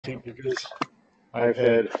because I've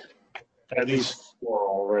had at least 4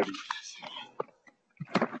 already.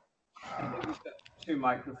 I think we've got 2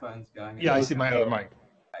 microphones going. Yeah, I see my other mic.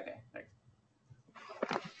 Okay, thanks.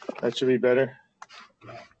 That should be better.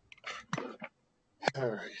 Yeah. All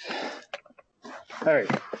right.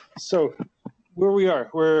 So where we are,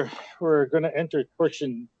 we're going to enter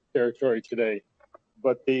torsion territory today,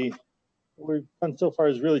 but what we've done so far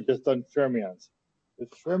is really just done fermions. With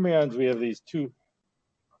fermions, we have these two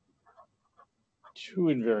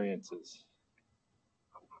invariances.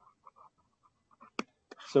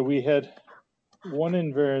 So we had one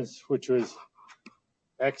invariance, which was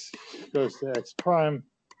x goes to x prime,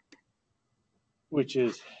 which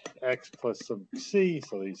is x plus some c.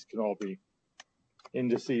 So these can all be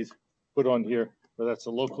indices put on here, but that's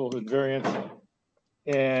a local invariance.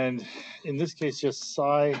 And in this case, just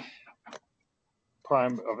psi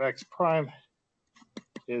prime of x prime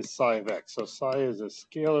is psi of x. So psi is a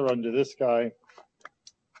scalar under this guy.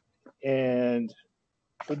 And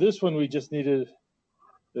for this one, we just needed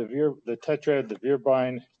the tetrad, the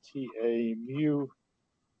Vierbein, Ta mu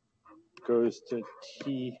goes to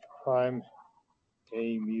T prime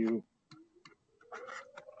A mu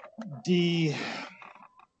d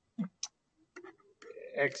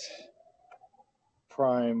x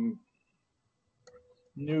prime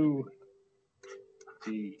nu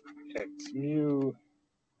d x mu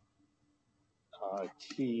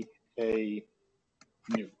T A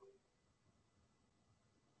nu.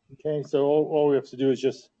 Okay, so all we have to do is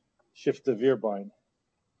just shift the Vierbein.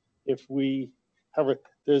 If we have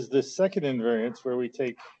there's this second invariance where we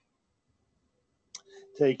take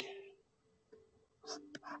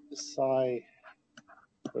psi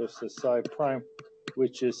versus psi prime,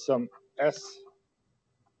 which is some s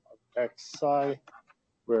of x psi,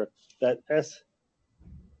 where that s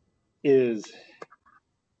is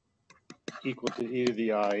equal to e to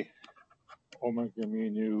the I omega mu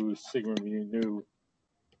nu sigma mu nu.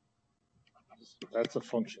 So that's a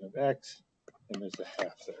function of x, and there's a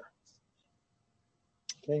half there.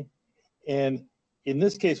 Okay, and in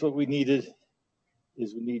this case, what we needed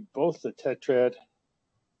is we need both the tetrad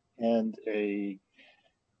and a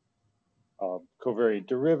covariant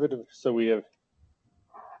derivative. So we have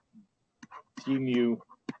d mu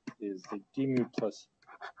is the d mu plus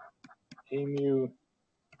a mu.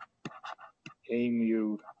 A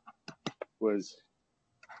mu was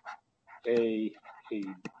a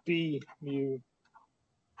b mu,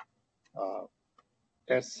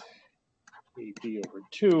 s a b over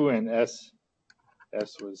 2, and s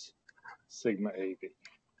was sigma a b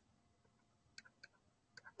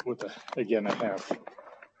with again a half.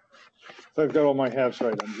 So I've got all my halves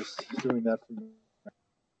right. I'm just doing that for me.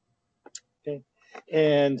 Okay,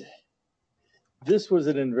 and this was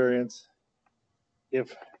an invariance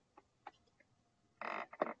if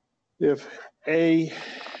a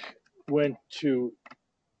went to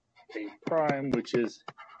a prime, which is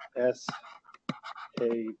s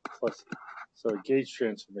a plus, so a gauge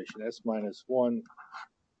transformation, s minus 1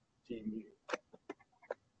 d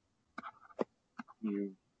mu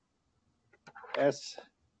s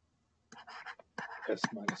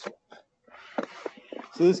minus 1.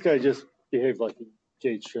 So this guy just behaved like a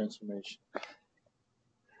gauge transformation.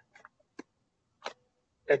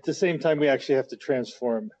 At the same time, we actually have to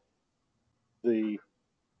transform the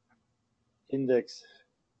index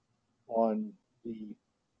on the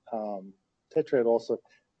tetrad also.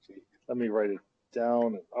 Let me write it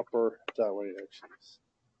down in upper, that way it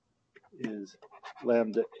actually is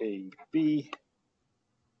lambda a b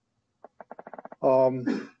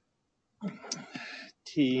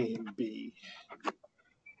t b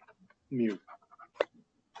mu.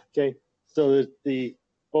 Okay, so that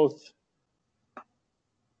both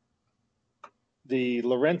the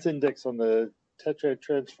Lorentz index on the tetrad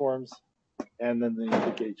transforms, and then the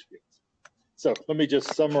gauge fields. So let me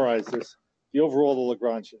just summarize this. The overall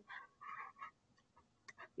Lagrangian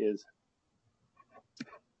is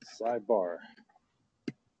psi bar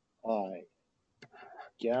I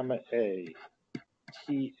gamma a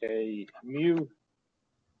t a mu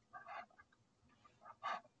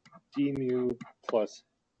d mu plus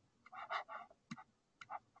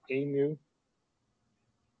a mu.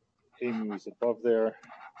 A mu is above there.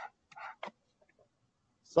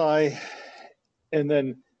 Psi, and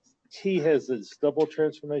then T has this double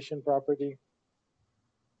transformation property.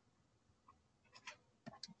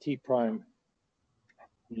 T prime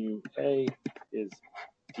mu A is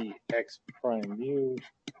dx prime mu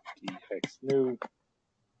dx nu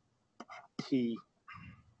T,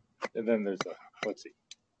 and then there's let's see,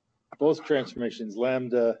 both transformations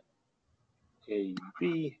lambda A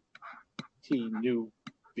B T nu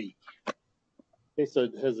B. Okay, so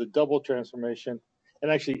it has a double transformation,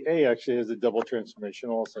 and actually A actually has a double transformation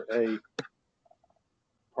also. A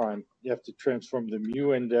prime, you have to transform the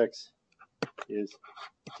mu index is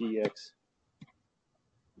dx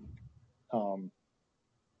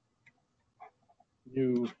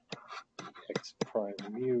nu x prime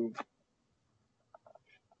mu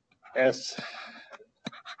s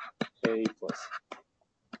a plus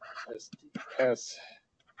s s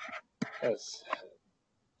s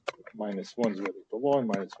minus 1's where they belong,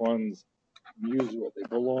 minus 1's mu's where they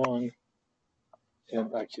belong,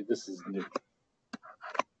 and actually this is nu.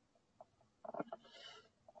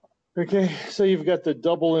 Okay, so you've got the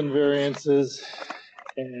double invariances,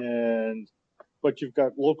 but you've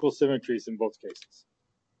got local symmetries in both cases.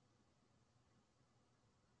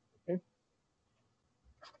 Okay.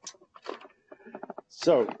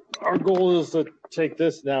 So our goal is to take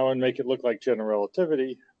this now and make it look like general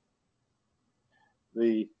relativity.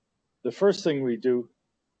 The first thing we do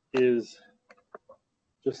is,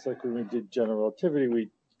 just like when we did general relativity, we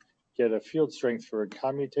get a field strength for a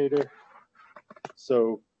commutator.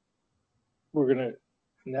 So we're going to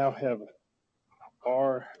now have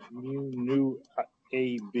R mu nu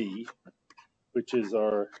AB, which is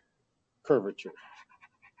our curvature.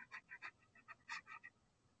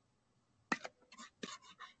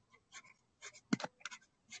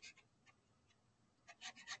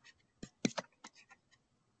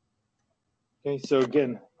 Okay, so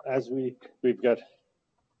again, as we've got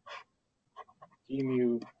d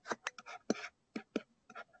mu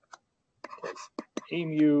plus a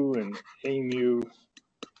mu, and a mu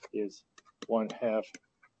is 1/2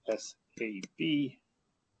 SAB,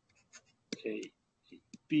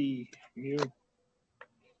 AB mu,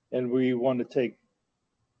 and we want to take,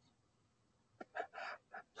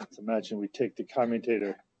 let's imagine we take the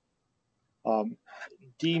commutator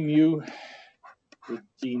d mu with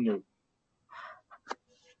d nu.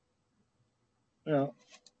 Now,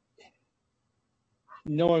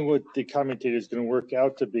 knowing what the commutator is going to work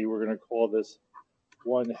out to be, we're going to call this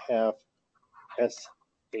 1/2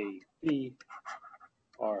 SAB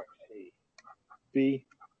RAB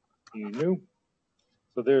mu nu.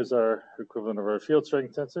 So there's our equivalent of our field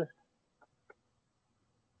strength tensor.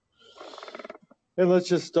 And let's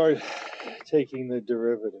just start taking the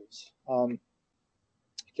derivatives.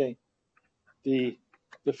 Okay, the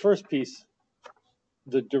first piece,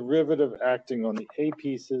 the derivative acting on the A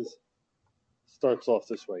pieces, starts off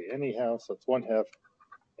this way anyhow, so it's 1/2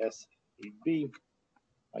 SAB.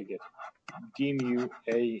 I get d mu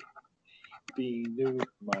A B nu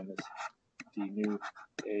minus d nu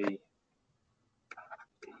A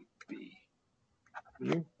B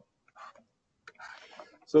mu.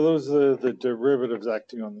 So those are the derivatives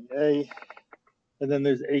acting on the A, and then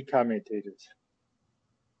there's A commutators.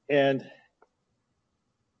 And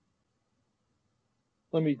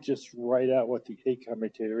let me just write out what the A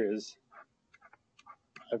commutator is.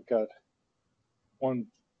 I've got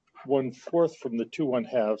 1/4 from the 2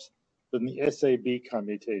 1/2s, then the SAB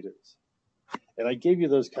commutators. And I gave you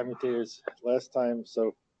those commutators last time,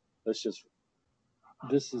 so let's just,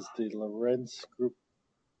 this is the Lorentz group.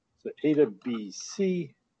 So eta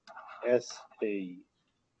BC SAD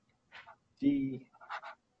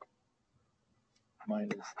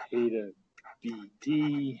minus eta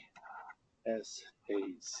BD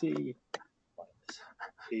SAC minus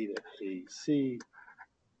eta AC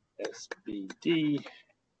SBD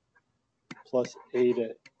plus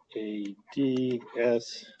eta ADS,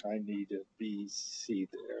 I need a BC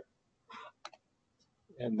there.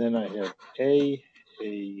 And then I have A,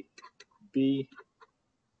 B,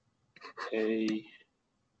 A,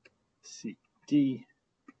 C, D.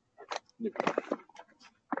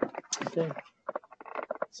 Okay.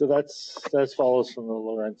 So that follows from the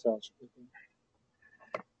Lorentz algebra.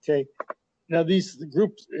 Okay. Now these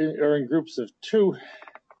groups are in groups of 2.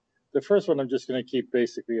 The first one I'm just going to keep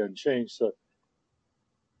basically unchanged. So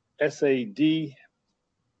SAD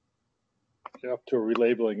up to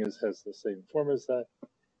relabeling has the same form as that.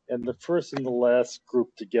 And the first and the last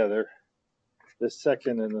group together, the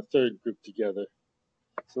second and the third group together.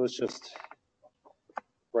 So let's just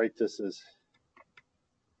write this as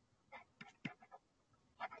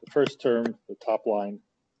the first term, the top line,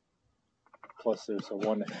 plus there's a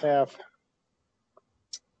 1/2.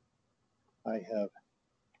 I have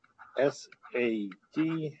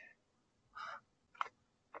SAD.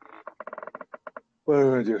 What am I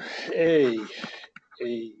going to do?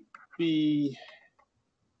 B,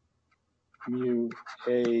 mu,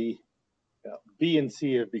 A. Now, B and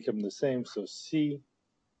C have become the same, so C,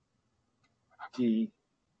 D,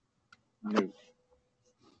 nu.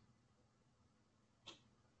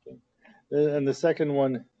 Okay. And the second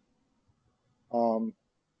one,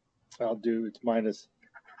 I'll do it's minus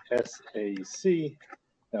SAC.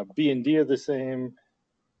 Now B and D are the same,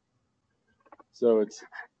 so it's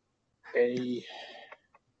A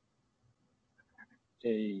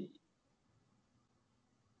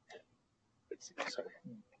let's see, sorry,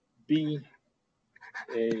 B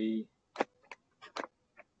A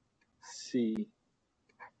C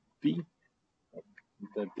B.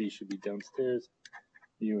 That B should be downstairs.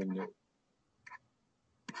 U and U.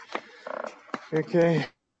 Okay,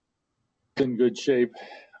 in good shape.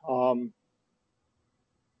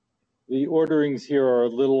 The orderings here are a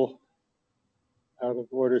little out of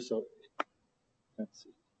order, so let's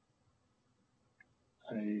see.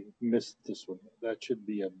 I missed this one. That should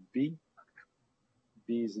be a B.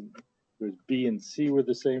 B's and there's B and C were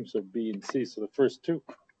the same, so B and C. So the first two.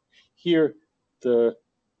 Here, the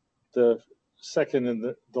second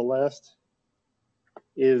and the last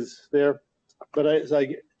is there. But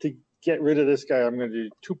to get rid of this guy, I'm going to do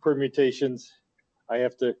two permutations. I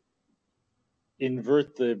have to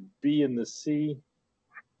invert the B and the C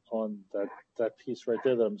on that piece right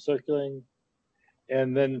there that I'm circulating.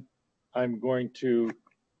 And then I'm going to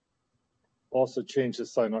also change the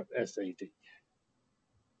sign on SAD.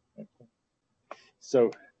 Okay. So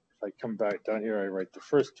if I come back down here, I write the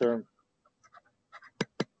first term.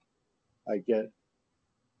 I get,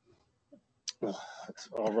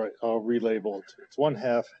 all right, I'll relabel it. It's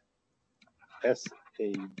 1/2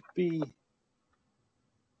 SAB.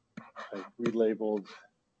 I relabeled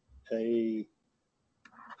A,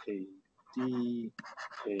 D, DB.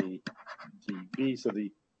 So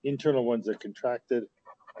the internal ones are contracted.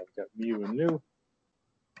 I've got mu and nu.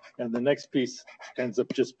 And the next piece ends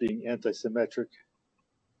up just being antisymmetric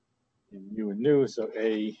in mu and nu. So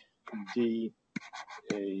A, D,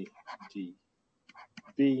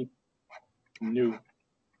 B, nu,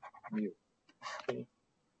 mu. Okay.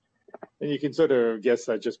 And you can sort of guess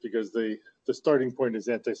that just because the starting point is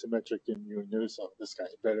antisymmetric in mu and nu, so this guy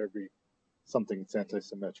better be something that's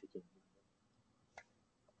antisymmetric in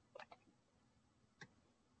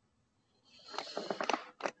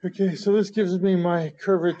mu. Okay, so this gives me my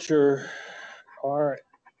curvature RAB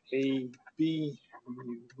mu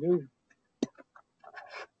nu,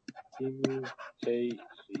 D mu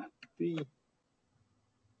AAB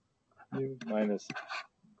nu minus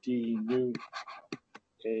D nu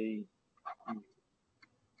A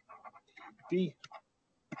B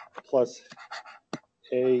plus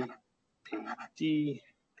A D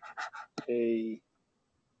A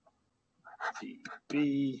D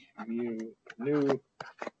B mu nu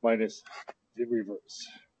minus the reverse.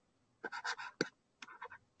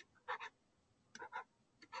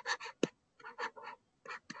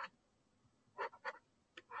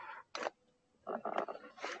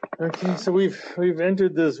 Okay, so we've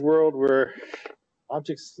entered this world where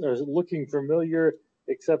objects are looking familiar,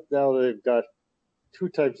 except now they've got two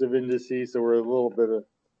types of indices, so we're a little bit of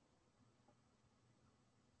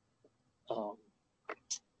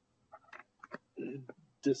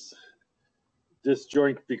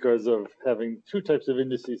disjoint because of having two types of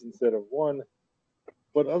indices instead of one.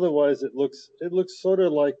 But otherwise, it looks sort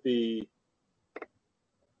of like the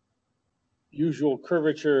usual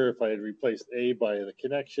curvature if I had replaced A by the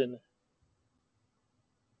connection.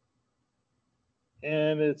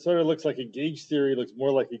 And it sort of looks like a gauge theory. It looks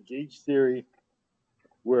more like a gauge theory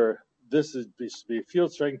where this should be a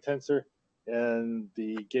field strength tensor and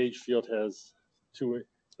the gauge field has two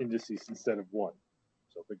indices instead of one.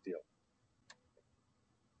 So big deal.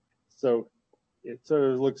 So it sort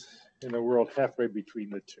of looks in a world halfway between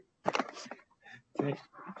the two. Okay.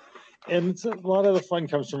 And a lot of the fun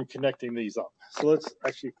comes from connecting these up. So let's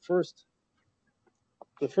actually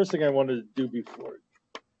the first thing I wanted to do before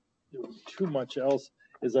doing too much else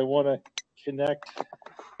is I want to connect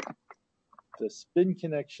the spin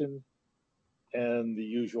connection and the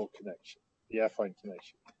usual connection, the affine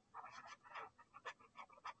connection.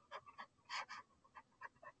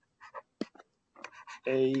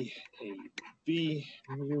 A, B,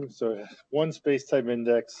 mu, so one space-time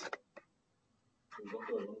index.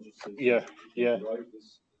 Yeah.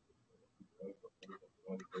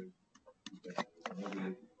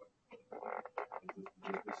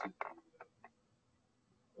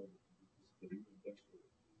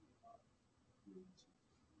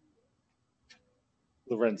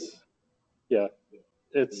 Lorentz. Yeah.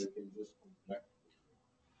 It's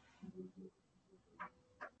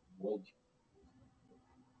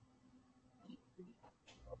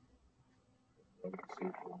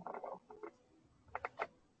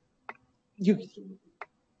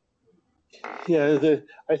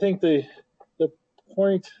I think the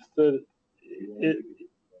point that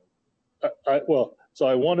So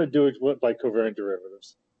I want to do it by covariant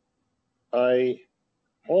derivatives. I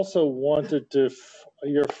also wanted to,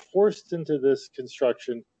 you're forced into this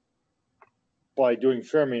construction by doing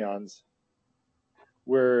fermions,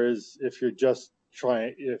 whereas if you're just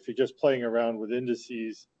playing around with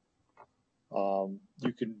indices,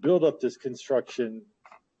 you can build up this construction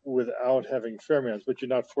without having fermions, but you're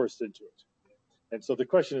not forced into it. And so the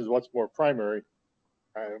question is, what's more primary?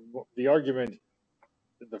 The argument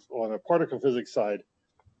on the particle physics side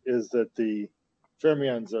is that the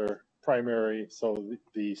fermions are primary, so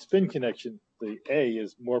the spin connection, the A,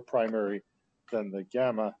 is more primary than the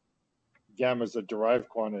gamma. Gamma is a derived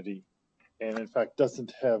quantity, and in fact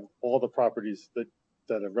doesn't have all the properties that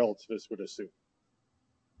a relativist would assume.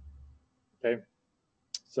 Okay,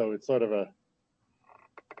 so it's sort of a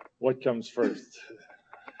what comes first.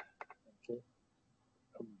 Okay,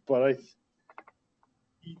 but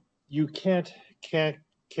you can't.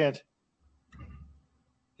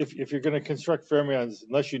 If you're going to construct fermions,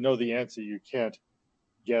 unless you know the answer, you can't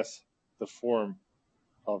guess the form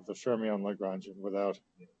of the fermion Lagrangian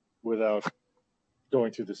without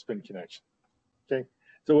going through the spin connection. Okay,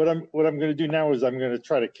 so what I'm going to do now is I'm going to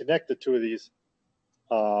try to connect the two of these.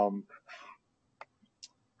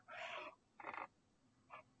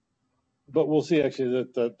 But we'll see actually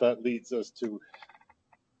that leads us to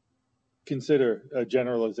consider a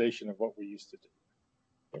generalization of what we used to do.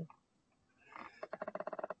 Okay.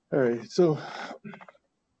 All right, so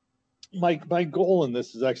my goal in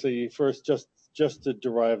this is actually first just to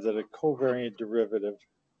derive that a covariant derivative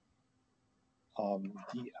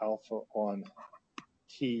d alpha on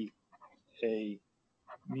t a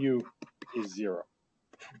mu is 0.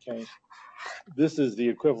 Okay, this is the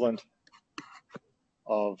equivalent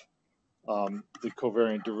of the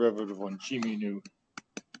covariant derivative on g mu nu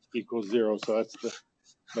equals 0. So that's the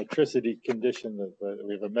metricity condition that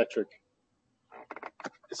we have a metric.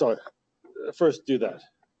 So first do that.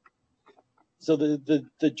 So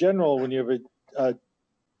the general, when you have a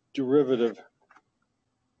derivative,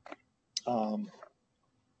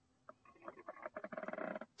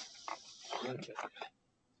 okay.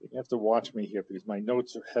 You have to watch me here because my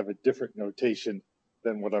notes have a different notation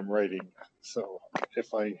than what I'm writing. So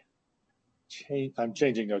if I'm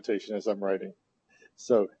changing notation as I'm writing.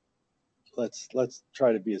 So let's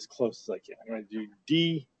try to be as close as I can. I'm going to do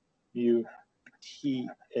d mu t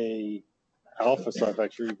a alpha. So I've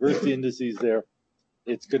actually reversed the indices there.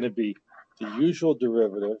 It's going to be the usual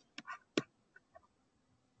derivative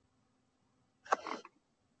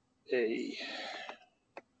a.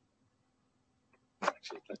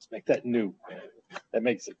 Actually, let's make that new. That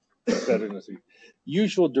makes it better.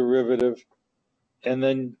 Usual derivative, and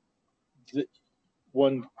then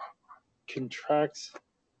one contracts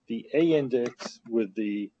the A index with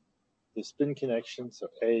the spin connection. So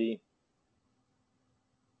A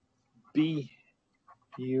B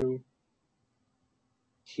U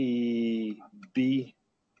T B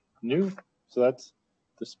nu. So that's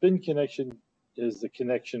the spin connection is the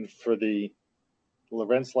connection for the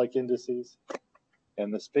Lorentz-like indices,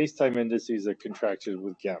 and the space-time indices are contracted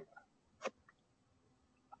with gamma.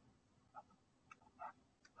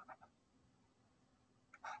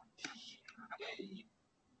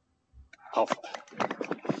 Alpha.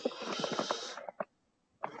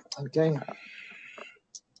 Okay.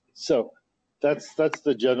 So that's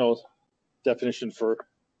the general definition for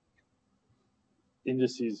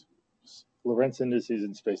indices, Lorentz indices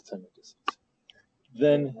and space-time indices.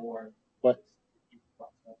 Then what?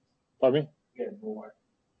 Pardon me? You get more.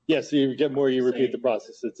 Yes, you get more. You repeat the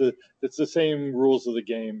process. It's the same rules of the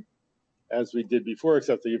game as we did before,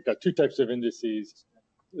 except that you've got two types of indices.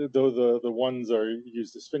 Though the ones are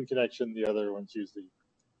use the spin connection, the other ones use the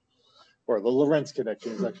Lorentz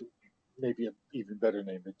connection is actually maybe an even better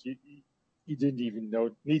name. But you didn't even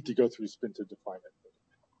need to go through spin to define it. But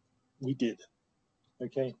we did.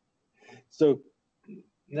 Okay. So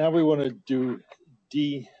now we want to do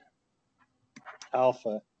d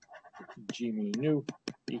alpha g mu nu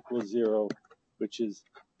equals 0, which is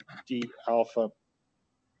d alpha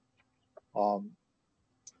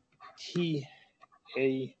t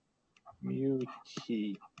a mu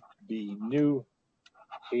t b nu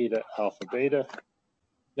eta alpha beta.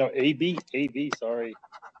 No, AB, sorry.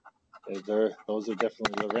 Those are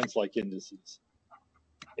definitely Lorentz-like indices.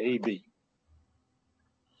 AB.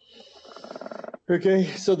 Okay,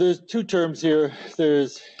 so there's two terms here.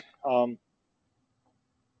 There's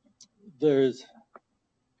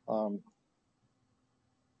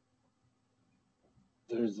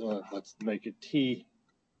let's make it T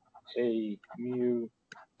A mu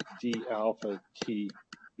D alpha T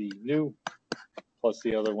B nu plus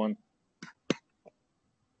the other one.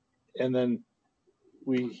 And then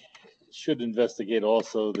we should investigate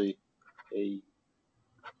also the A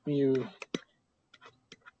mu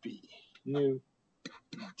B nu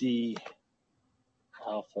D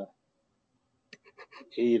alpha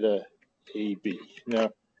eta AB. Now,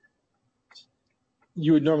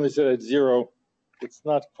 you would normally set at 0. It's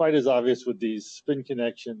not quite as obvious with these spin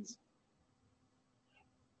connections.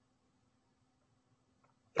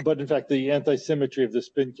 But in fact, the anti-symmetry of the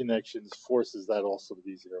spin connections forces that also to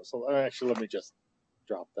be 0. So actually, let me just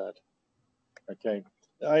drop that. Okay.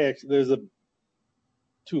 There's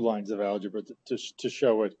 2 lines of algebra to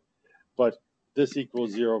show it. But this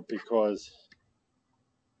equals 0 because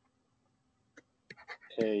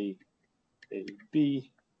A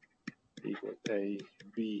B equals A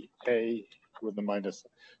B A with the minus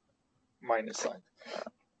sign.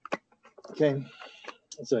 Okay.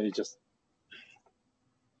 So you just,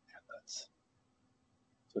 that's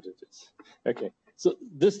what it is. Okay. So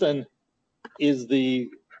this then is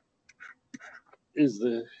the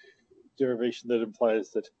derivation that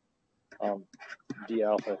implies that d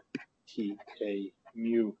alpha t a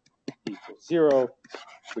mu equals 0,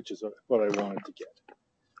 which is what I wanted to get.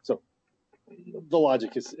 So the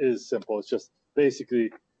logic is simple. It's just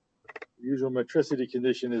basically the usual metricity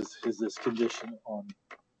condition is this condition on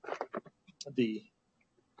the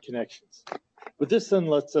connections. But this then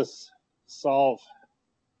lets us solve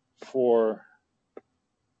for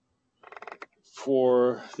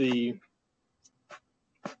the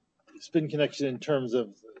spin connection in terms of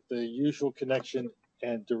the usual connection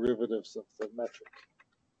and derivatives of the metric,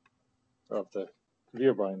 of the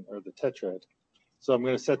Vierbein or the tetrad. So I'm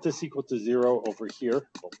going to set this equal to 0 over here,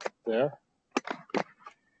 there.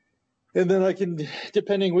 And then I can,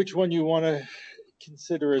 depending which one you want to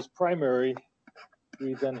consider as primary,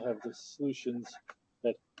 we then have the solutions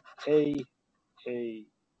that I'm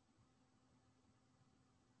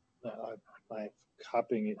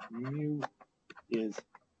copying it, mu is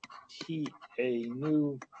T A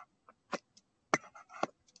nu,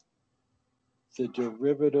 the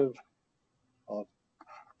derivative of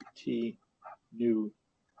T nu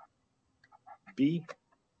B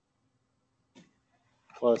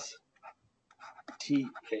plus T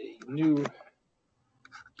A nu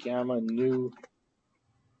gamma nu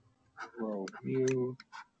rho mu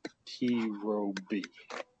T rho B.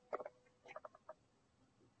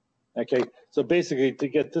 Okay, so basically to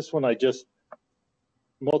get this one, I just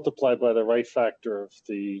multiply by the right factor of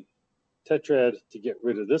the tetrad to get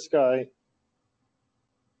rid of this guy.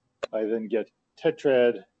 I then get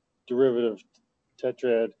tetrad, derivative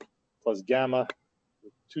tetrad plus gamma,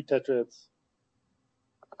 2 tetrads.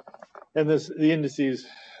 And the indices,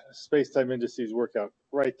 space-time indices work out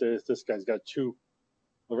right there. This guy's got 2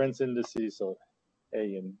 Lorentz indices, so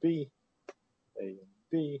A and B,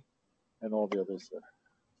 and all the others are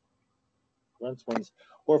Lorentz ones.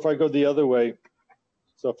 Or if I go the other way,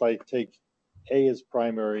 so if I take A as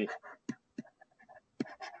primary,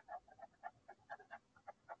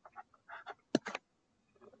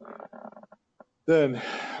 then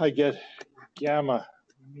I get gamma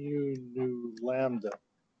mu nu lambda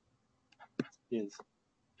is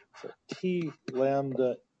so T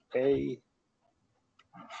lambda A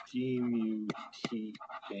G mu T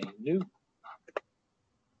A nu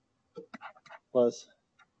plus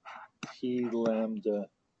T lambda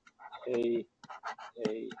A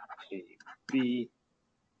B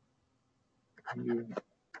mu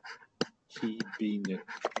T B nu.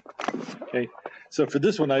 Okay, so for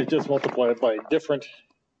this one, I just multiply it by a different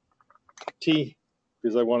T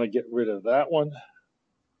because I want to get rid of that one.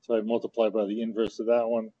 So I multiply by the inverse of that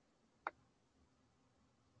one.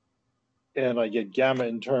 And I get gamma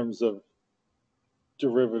in terms of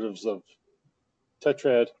derivatives of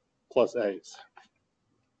tetrad plus A's.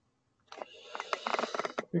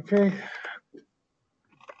 Okay.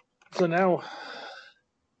 So now,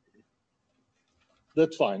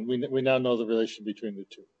 that's fine. We now know the relation between the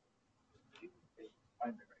 2.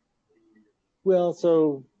 Well,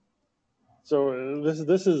 so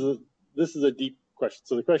this is a deep question.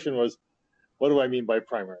 So the question was, what do I mean by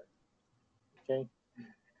primary? Okay.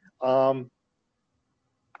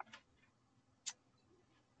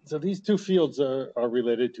 So these 2 fields are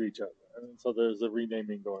related to each other, and so there's a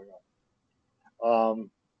renaming going on.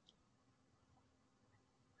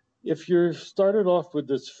 If you're started off with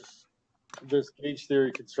this gauge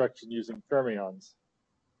theory construction using fermions,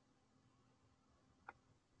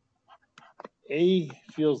 A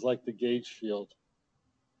feels like the gauge field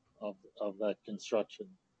of that construction.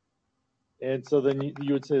 And so then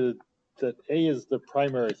you would say that A is the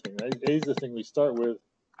primary thing. A is the thing we start with,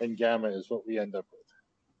 and gamma is what we end up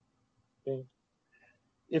with. Okay?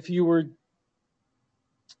 If you were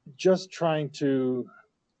just trying to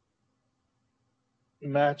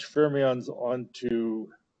match fermions onto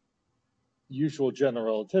usual general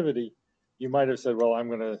relativity, you might have said, well, I'm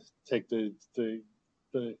going to take the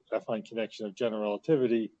affine connection of general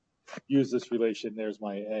relativity, use this relation, there's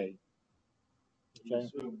my A. Okay?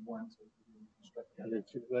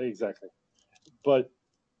 Exactly. But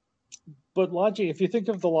logic, if you think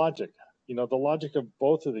of the logic, you know, the logic of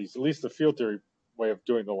both of these, at least the field theory way of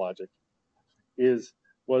doing the logic,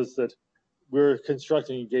 was that we're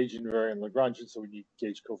constructing a gauge invariant Lagrangian, so we need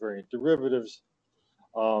gauge covariant derivatives.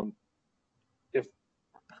 If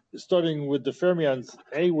starting with the fermions,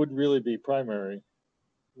 A would really be primary,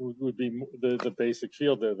 would be the basic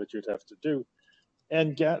field there that you'd have to do.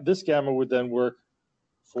 And this gamma would then work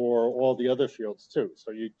for all the other fields too.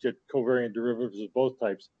 So you get covariant derivatives of both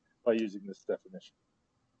types by using this definition.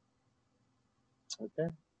 Okay.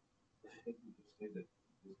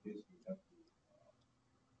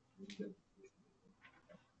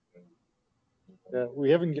 Yeah,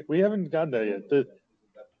 we haven't gotten there yet.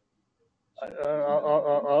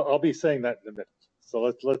 I'll be saying that in a minute. So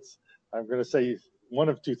let's. I'm going to say one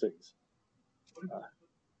of two things.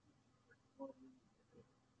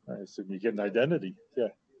 I assume you get an identity. Yeah,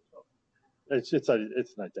 it's an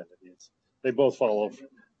identity. They both follow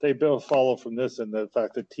from this and the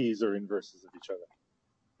fact that T's are inverses of each other.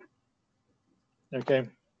 Okay.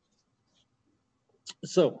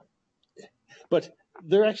 So, but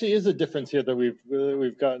there actually is a difference here that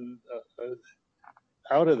we've gotten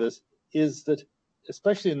out of this, is that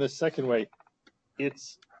especially in this second way,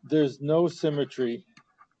 there's no symmetry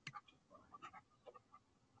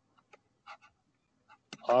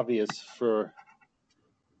obvious for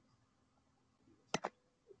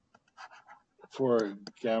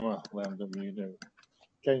gamma lambda mu nu.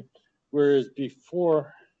 Okay, whereas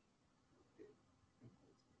before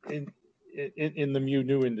in the mu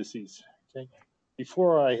nu indices, okay,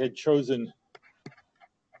 before I had chosen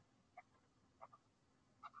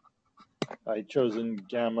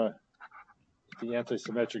gamma, the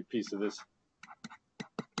anti-symmetric piece of this,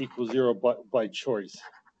 equals 0 by choice.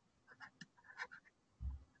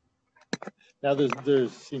 Now there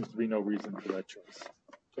seems to be no reason for that choice.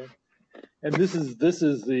 Okay, and this is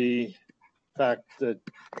the fact that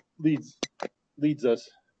leads us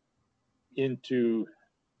into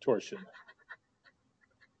torsion.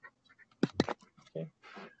 Okay,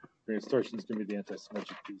 because torsion is going to be the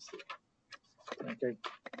anti-symmetric piece here. Okay.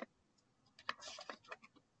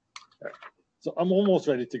 All right. So I'm almost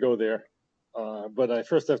ready to go there, but I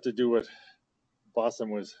first have to do what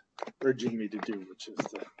Bossum was urging me to do, which is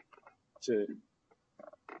to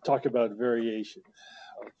talk about variation.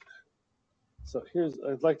 So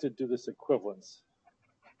I'd like to do this equivalence.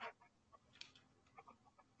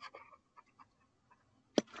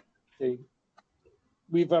 Okay.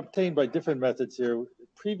 We've obtained by different methods here.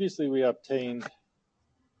 Previously, we obtained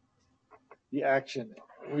the action.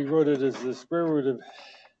 We wrote it as the square root of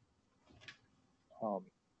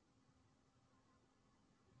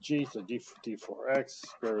g, so d4x,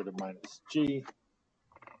 square root of minus g,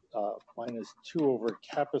 minus 2 over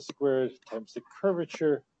kappa squared times the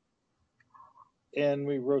curvature. And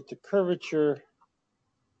we wrote the curvature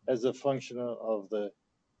as a function of the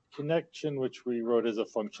connection, which we wrote as a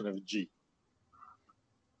function of g.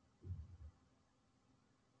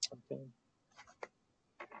 Okay.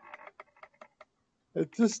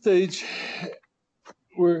 At this stage,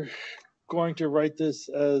 we're going to write this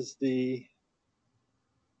as the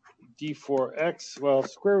d4x. Well,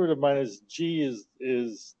 square root of minus g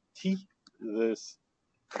is t. This.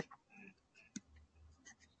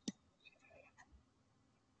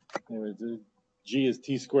 Anyway, g is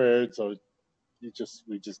t squared, so we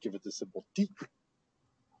just give it the symbol t.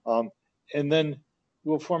 And then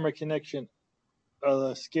we'll form a connection,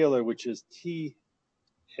 a scalar, which is t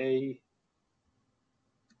a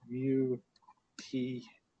mu t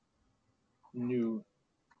nu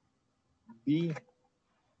b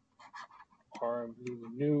r mu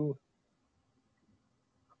nu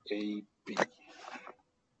a b.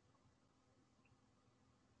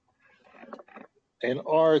 And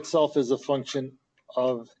r itself is a function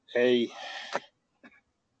of a.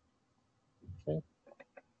 Okay.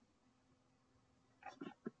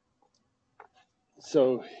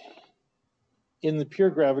 So in the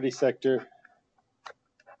pure gravity sector,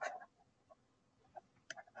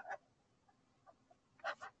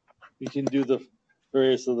 we can do the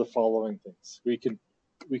various of the following things. We can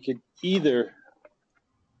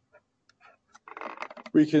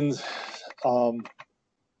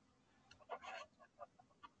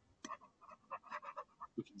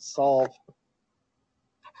solve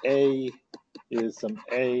A is some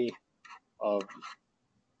A of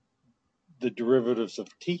the derivatives of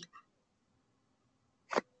t.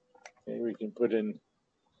 Okay, we can put in,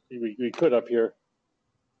 we could up here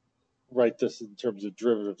write this in terms of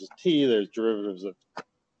derivatives of t. There's derivatives of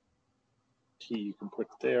t you can put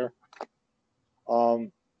there.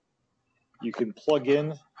 You can plug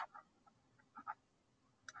in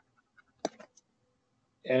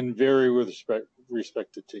and vary with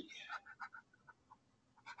respect to t.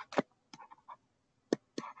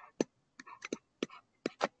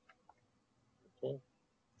 Okay.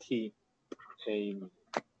 T, A,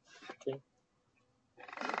 okay.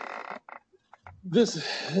 This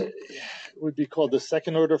would be called the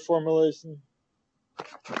second order formulation.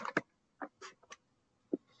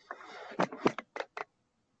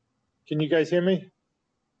 Can you guys hear me?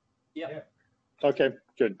 Yeah. Okay,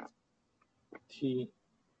 good. T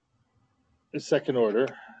is second order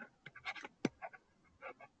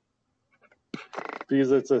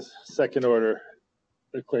because it's a second order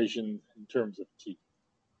equation in terms of t.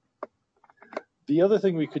 The other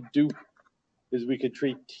thing we could do is we could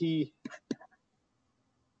treat t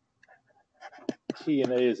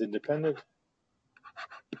and a as independent.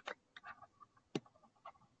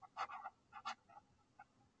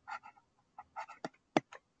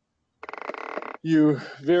 You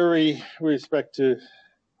vary with respect to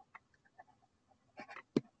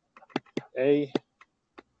a.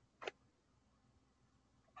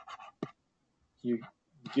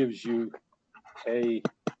 Gives you a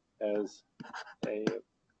as a of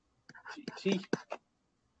dt.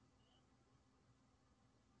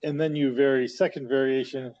 And then you vary second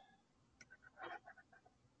variation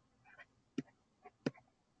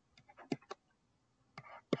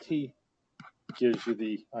t gives you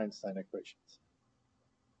the Einstein equations.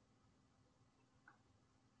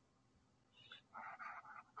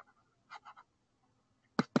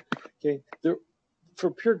 Okay, for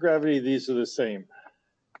pure gravity, these are the same.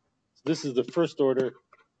 So this is the first order,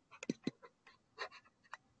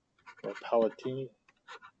 or Palatini.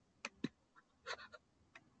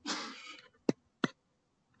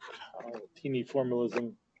 Palatini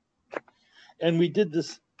formalism. And we did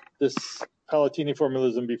this Palatini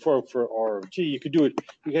formalism before for R of G. You could do it,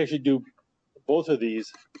 you can actually do both of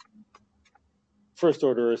these, first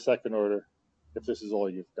order or second order, if this is all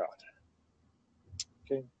you've got.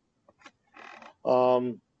 Okay.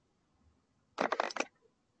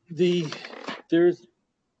 There's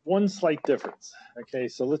one slight difference. Okay,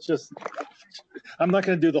 so let's just, I'm not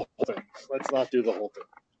going to do the whole thing. Let's not do the whole thing.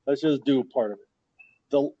 Let's just do part of it.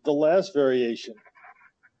 The last variation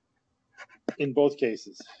in both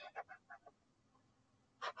cases.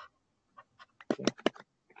 Okay.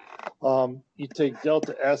 You take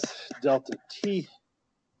delta S, delta T,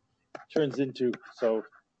 turns into, so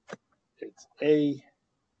it's A,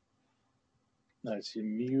 no, it's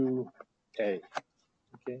mu A.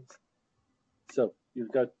 Okay, so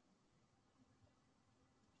you've got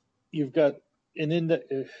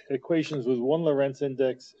equations with one Lorentz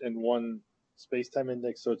index and one space-time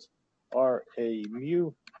index, so it's R A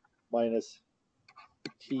mu minus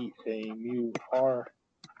T A mu R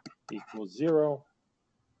equals 0.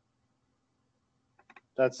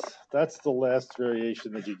 That's the last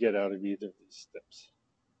variation that you get out of either of these steps.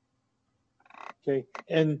 Okay,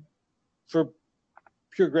 and for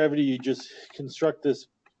pure gravity, you just construct this,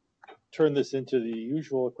 turn this into the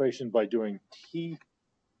usual equation by doing T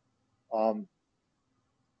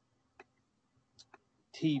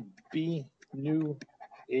TB nu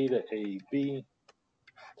eta AB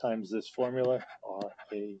times this formula, R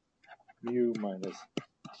A mu minus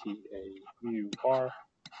T A mu R.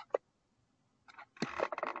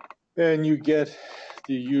 And you get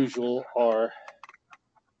the usual R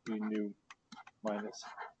mu nu minus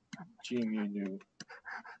G mu nu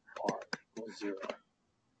R equals 0.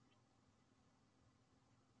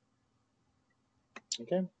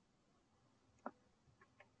 Okay?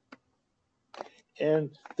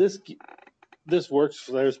 And this works.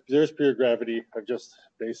 There's pure gravity. I've just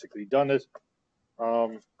basically done it.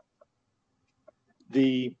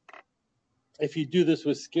 If you do this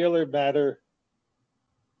with scalar matter,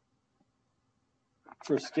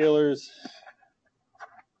 for scalars,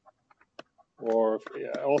 or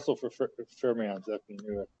also for fermions, F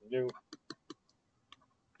mu, F nu,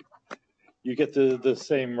 you get the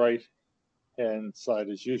same right-hand side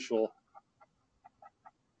as usual.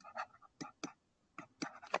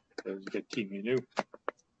 So you get T mu nu.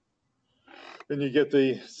 Then you get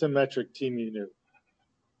the symmetric T mu nu,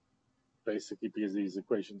 basically because these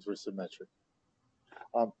equations were symmetric.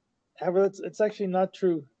 However, it's actually not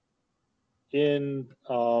true in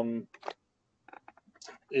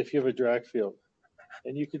if you have a drag field,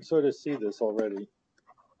 and you can sort of see this already.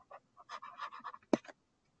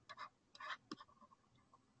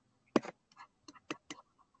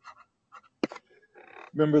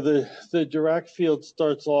 Remember, the Dirac field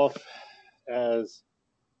starts off as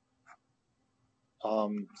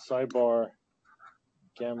psi bar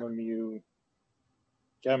gamma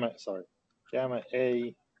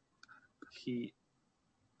A T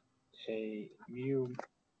A mu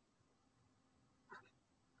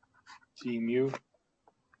T mu.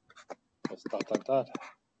 That's dot dot dot.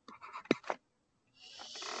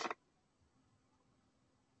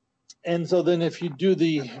 And so then if you do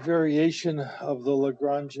the variation of the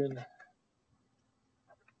Lagrangian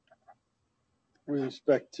with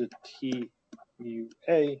respect to T mu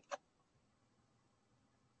A,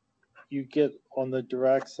 you get on the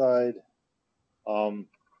Dirac side some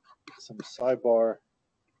psi bar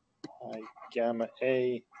I gamma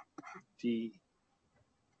A D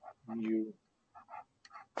mu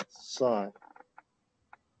psi.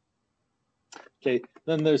 Okay,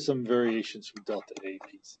 then there's some variations from delta A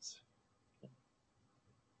pieces.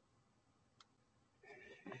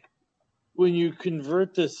 When you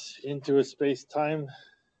convert this into a space-time,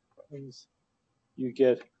 you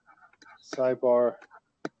get psi bar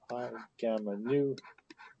I gamma nu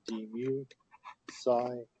d mu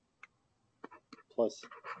psi plus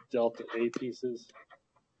delta A pieces.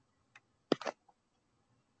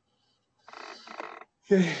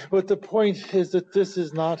 Okay, but the point is that this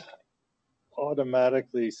is not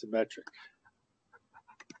automatically symmetric.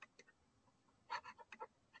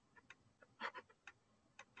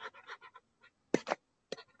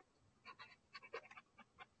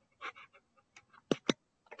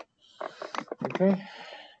 Okay,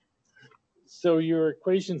 so your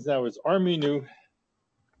equations now is r mu nu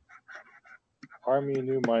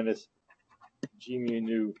minus g mu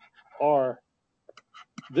nu r.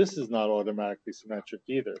 This is not automatically symmetric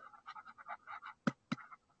either.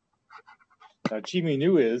 Now g mu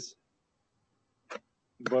nu is,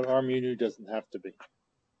 but r mu nu doesn't have to be.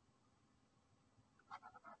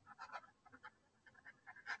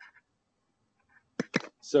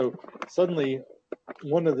 So suddenly,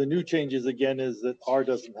 one of the new changes again is that r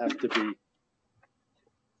doesn't have to be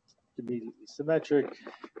immediately symmetric.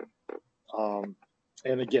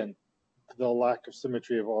 And again, the lack of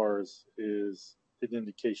symmetry of r's is an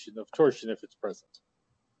indication of torsion if it's present.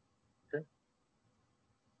 Okay.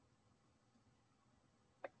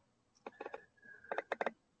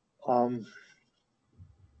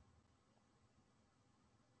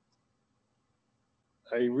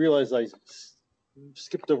 I realize I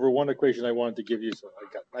skipped over one equation I wanted to give you, so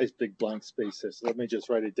I got a nice big blank space here. So let me just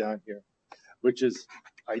write it down here, which is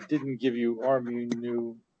I didn't give you r mu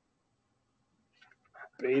nu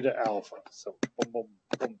beta alpha. So boom, boom,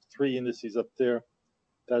 boom, 3 indices up there.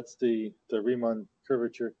 That's the Riemann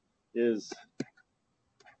curvature is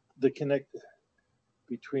the connect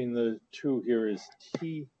between the two here is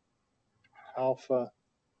T alpha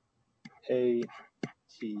A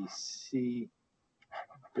T C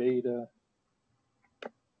beta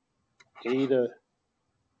eta.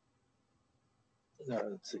 No,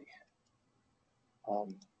 let's see.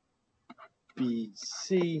 B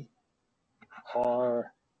C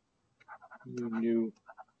R mu nu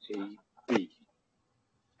A B.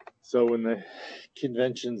 So in the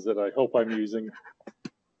conventions that I hope I'm using,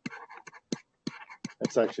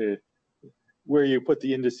 that's actually where you put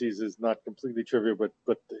the indices is not completely trivial,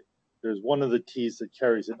 but there's one of the T's that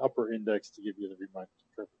carries an upper index to give you the Riemann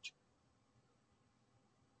curvature.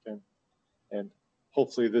 Okay, and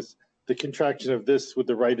hopefully the contraction of this with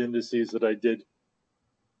the right indices that I did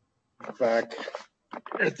back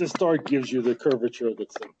at the start gives you the curvature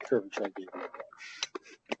that's the curvature I gave you.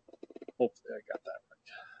 Hopefully I got that right.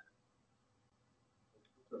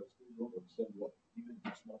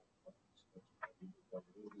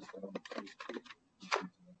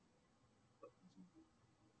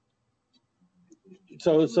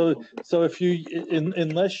 So if you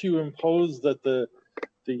unless you impose that the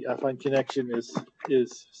affine connection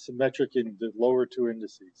is symmetric in the lower two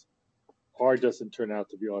indices, R doesn't turn out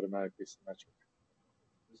to be automatically symmetric.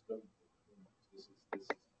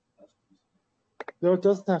 No, it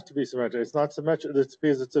doesn't have to be symmetric. It's not symmetric. It's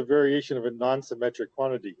because it's a variation of a non-symmetric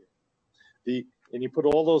quantity. And you put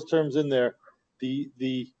all those terms in there.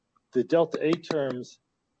 The delta A terms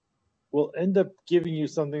will end up giving you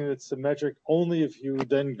something that's symmetric only if you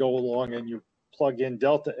then go along and you plug in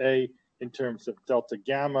delta A in terms of delta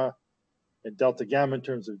gamma and delta gamma in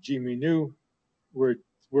terms of g mu nu, where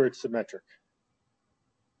it's symmetric.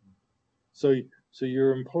 So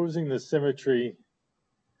you're imposing the symmetry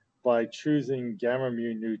by choosing gamma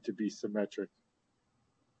mu nu to be symmetric.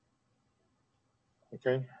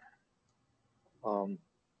 Okay.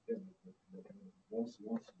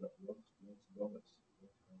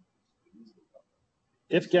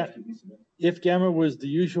 if gamma was the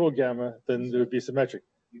usual gamma, then it would be symmetric.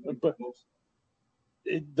 But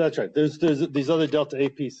that's right. There's these other delta A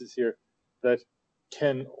pieces here that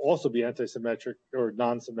can also be antisymmetric or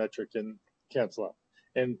non-symmetric and cancel out.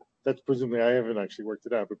 And that's presumably, I haven't actually worked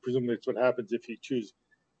it out, but presumably it's what happens if you choose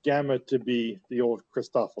gamma to be the old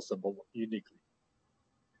Christoffel symbol uniquely.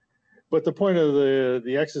 But the point of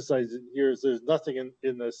the exercise here is there's nothing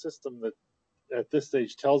in the system that at this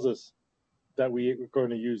stage tells us that we are going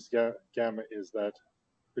to use gamma is that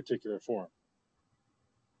particular form.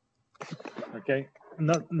 Okay,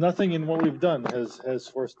 nothing in what we've done has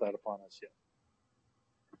forced that upon us yet.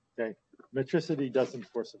 Okay, metricity doesn't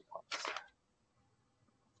force it upon us.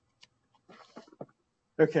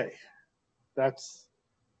 Okay, that's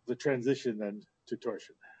the transition then to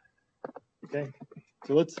torsion. Okay,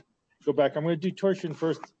 so let's go back. I'm going to do torsion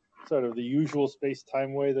first, sort of the usual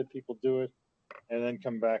space-time way that people do it, and then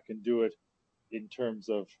come back and do it in terms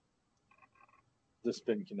of the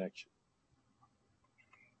spin connection.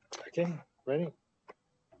 Okay, ready?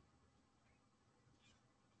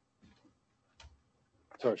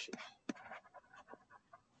 Torsion.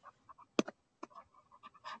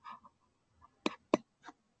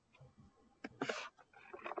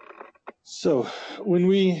 So when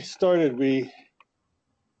we started, we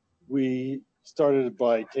started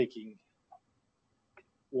by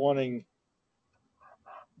wanting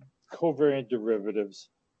covariant derivatives,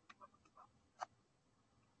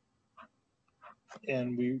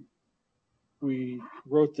 and we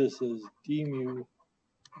wrote this as d mu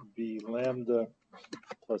b lambda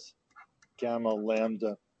plus gamma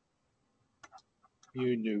lambda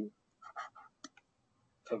mu nu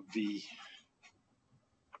of v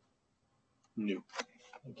nu.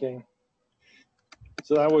 Okay,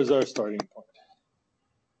 so that was our starting point,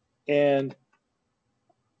 and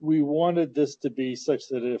we wanted this to be such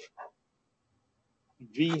that if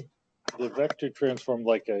v, the vector transformed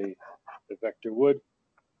like a vector would,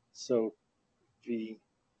 so v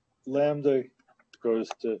lambda goes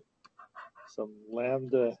to some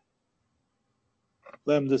lambda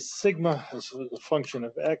sigma as a function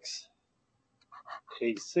of x,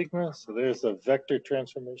 a sigma, so there's a vector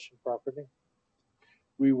transformation property.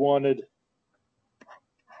 We wanted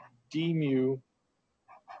d mu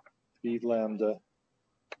b lambda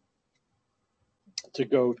to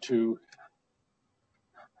go to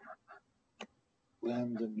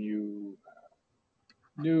lambda mu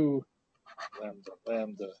nu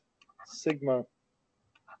lambda sigma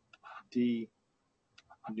d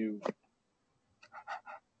nu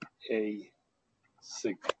a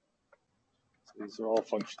sigma. So these are all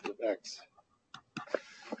functions of x.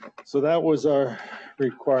 So that was our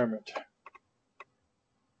requirement.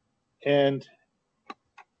 And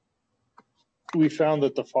we found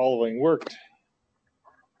that the following worked.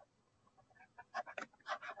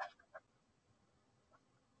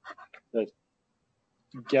 That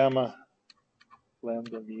gamma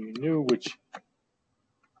lambda mu nu, which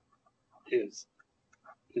is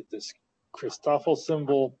this Christoffel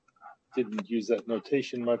symbol, didn't use that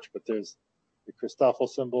notation much, but there's the Christoffel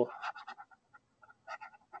symbol.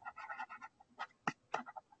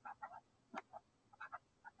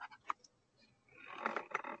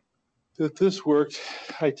 That this worked,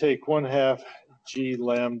 I take 1/2 g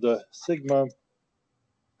lambda sigma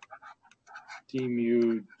d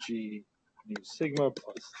mu g nu sigma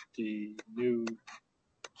plus d nu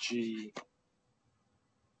g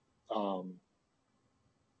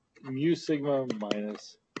mu sigma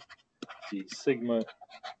minus d sigma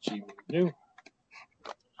g mu nu.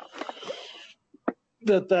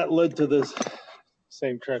 That led to this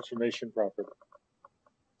same transformation property.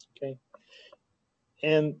 Okay,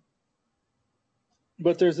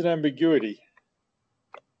 but there's an ambiguity,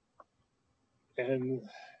 and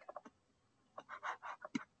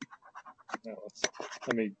now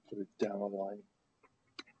let me put it down a line.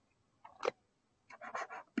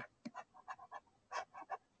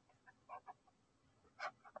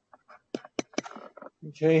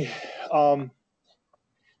 Okay,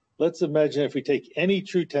 let's imagine if we take any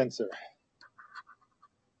true tensor.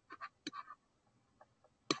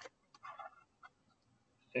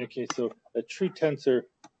 Okay, so a true tensor,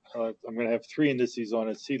 I'm going to have 3 indices on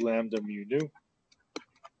it, C lambda mu nu,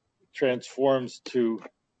 transforms to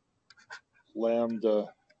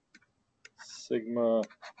lambda sigma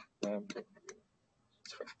lambda.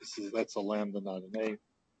 That's a lambda, not an A.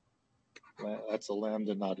 That's a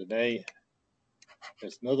lambda, not an A.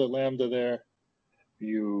 There's another lambda there.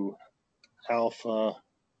 Mu alpha,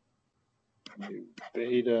 mu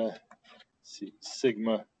beta, C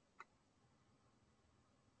sigma,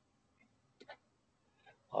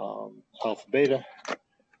 alpha beta.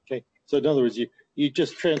 Okay, so in other words, you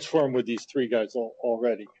just transform with these three guys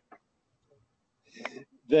already.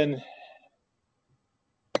 Then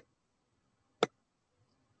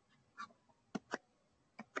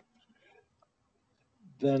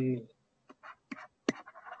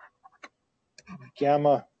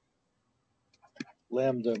gamma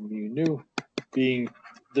lambda mu nu being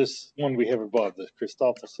this one we have above, the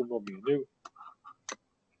Christoffel symbol mu nu,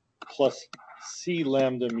 plus C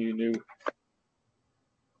lambda mu nu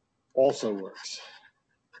also works.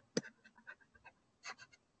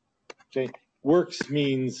 Okay, works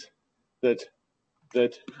means that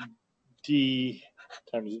D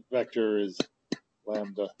times vector is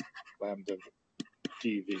lambda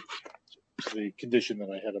dv, the condition that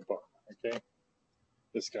I had above. Okay,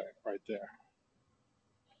 this guy right there.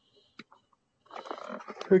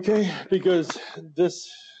 Okay, because this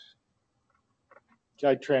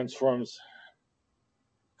guy transforms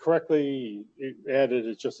correctly, added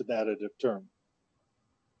is just an additive term.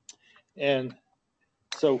 And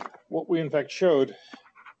so what we in fact showed,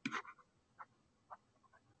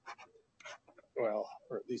 well,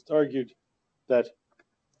 or at least argued, that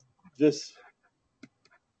this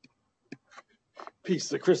piece,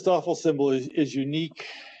 the Christoffel symbol, is unique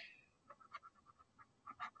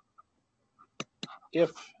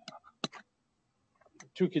if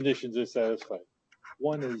two conditions are satisfied.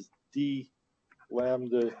 One is D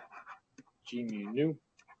lambda G mu nu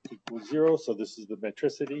equals 0, so this is the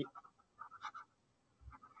metricity,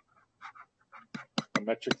 a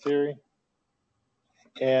metric theory.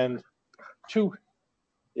 And two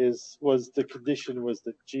was the condition was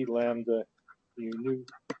that G lambda mu nu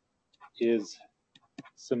is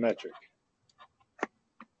symmetric.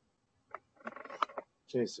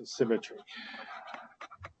 Okay, so symmetry.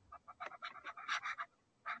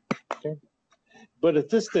 Okay. But at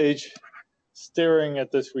this stage, staring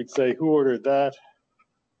at this, we'd say, who ordered that?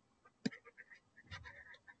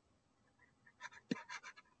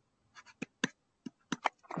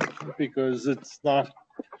 Because it's not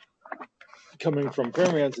coming from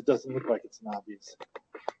fermions, it doesn't look like it's an obvious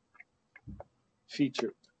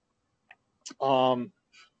feature.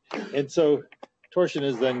 And so torsion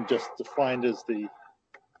is then just defined as the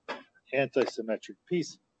antisymmetric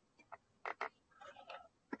piece.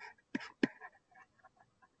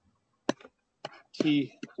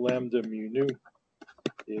 T lambda mu nu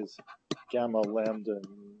is gamma lambda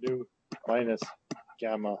nu minus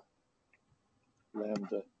gamma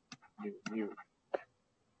lambda mu.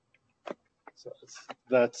 So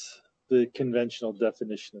that's the conventional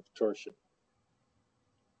definition of torsion.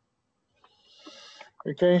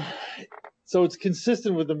 Okay, so it's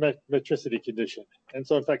consistent with the metricity condition. And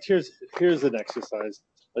so in fact, here's an exercise.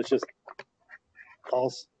 Let's just,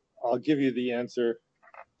 I'll give you the answer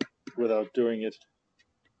without doing it.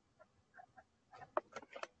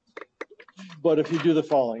 But if you do the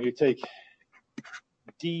following, you take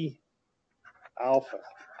D alpha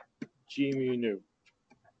G mu nu,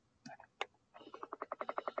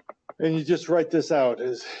 and you just write this out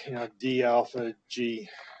as, you know, D alpha G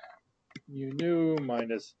mu nu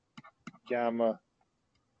minus gamma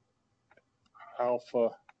alpha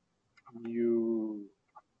mu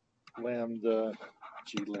lambda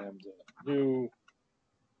G lambda nu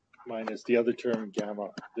minus the other term gamma.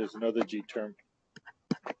 There's another G term.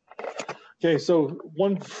 Okay, so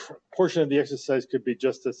one portion of the exercise could be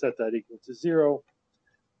just to set that equal to 0,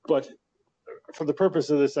 but for the purpose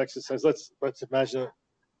of this exercise, let's imagine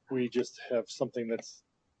we just have something that's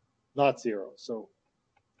not 0. So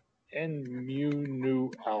n mu nu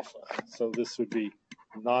alpha. So this would be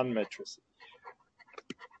non-metricity.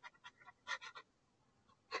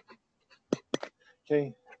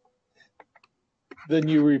 Okay. Then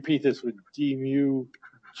you repeat this with d mu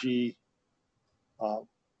g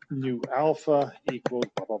nu alpha equals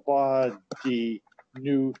blah blah blah, d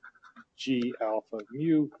nu g alpha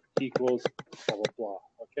mu equals blah blah blah.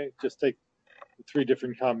 Okay, just take the three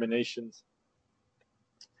different combinations.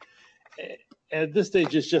 And at this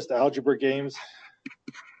stage, it's just algebra games.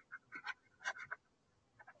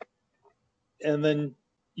 And then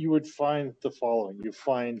you would find the following. You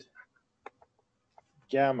find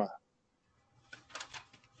gamma.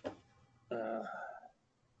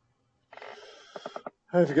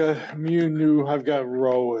 I've got mu nu, I've got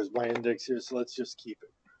rho as my index here, so let's just keep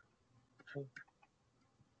it.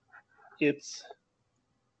 It's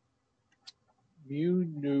mu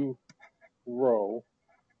nu rho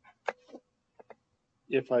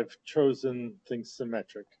if I've chosen things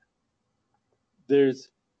symmetric. There's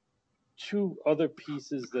two other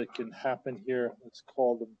pieces that can happen here. Let's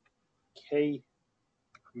call them K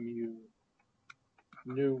mu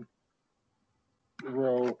nu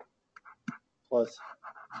rho plus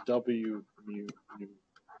W mu nu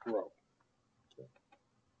rho. Okay.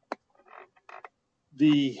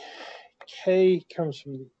 The K comes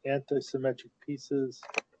from the antisymmetric pieces.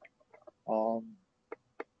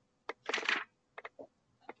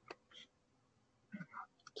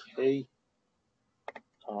 K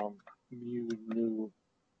mu nu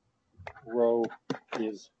rho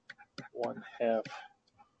is 1/2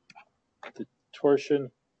 the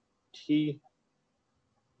torsion T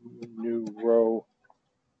mu nu rho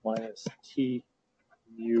minus T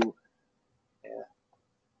mu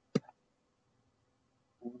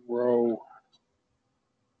rho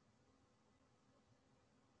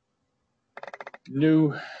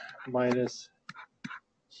nu minus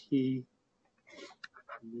T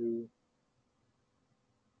mu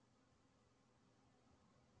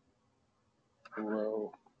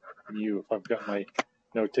rho mu, if I've got my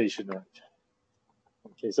notation right.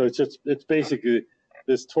 Okay, so it's basically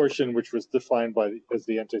this torsion which was defined by as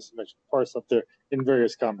the antisymmetric parse up there in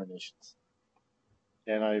various combinations.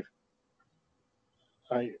 And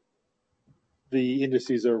the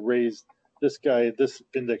indices are raised. This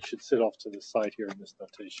index should sit off to the side here in this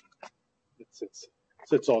notation. It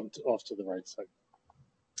sits off to the right side.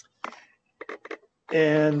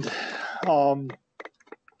 And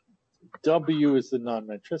W is the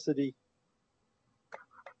non-metricity.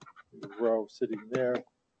 Rho sitting there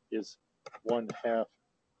is 1/2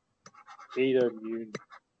 eta mu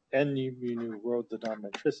n mu nu rho, the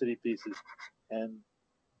non-metricity pieces, and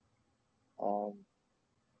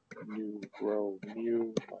nu rho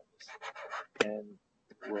mu minus n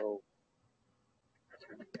rho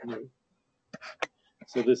mu.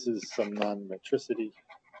 So this is some non-metricity,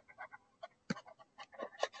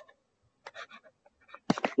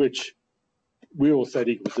 which we will set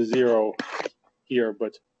equal to 0 here,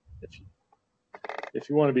 but if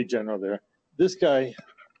you want to be general there, this guy,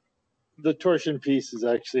 the torsion piece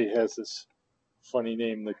actually has this funny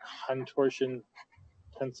name, the contortion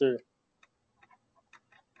tensor.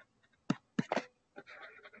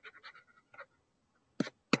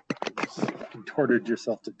 You contorted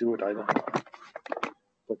yourself to do it, I don't know.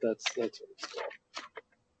 But that's what it's called.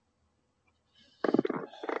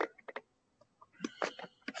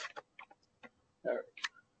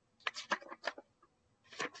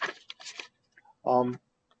 All right.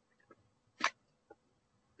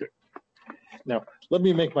 Now, let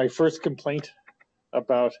me make my first complaint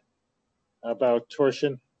about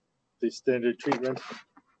torsion, the standard treatment,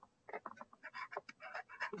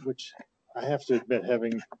 which I have to admit,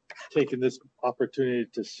 having taken this opportunity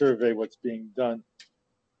to survey what's being done,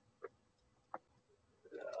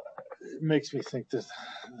 it makes me think that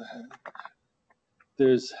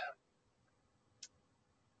there's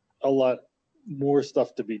a lot more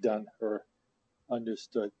stuff to be done or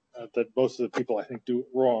understood, that most of the people, I think, do it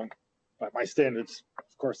wrong by my standards,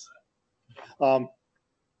 of course.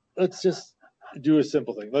 Let's just do a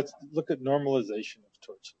simple thing. Let's look at normalization of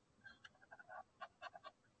torsion.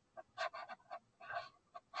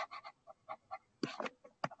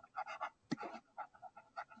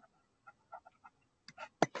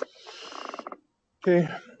 Okay,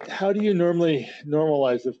 how do you normally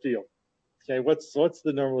normalize the field? Okay, what's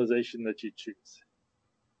the normalization that you choose?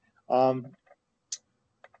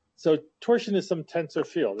 So torsion is some tensor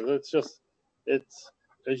field. It's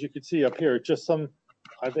as you can see up here, just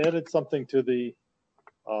I've added something to the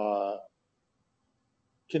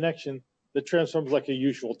connection that transforms like a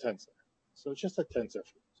usual tensor. So it's just a tensor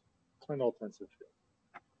field, plain old tensor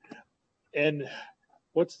field. And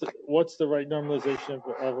what's the right normalization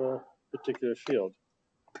of a particular field?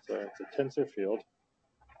 So it's a tensor field.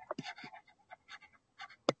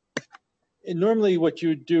 And normally what you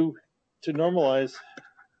would do to normalize,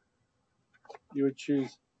 you would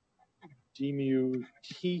choose d mu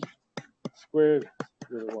t squared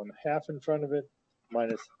with a 1/2 in front of it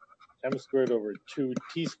minus m squared over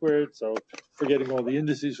 2t squared. So forgetting all the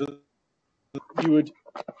indices, you would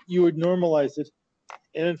normalize it.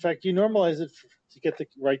 And in fact, you normalize it to get the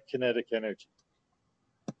right kinetic energy.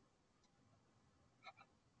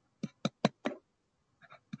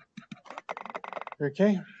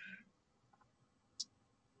 Okay.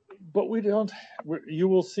 But we don't, you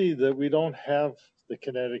will see that we don't have the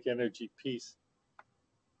kinetic energy piece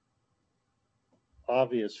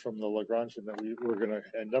obvious from the Lagrangian that we're going to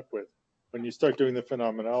end up with. When you start doing the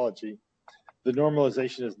phenomenology, the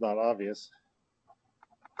normalization is not obvious.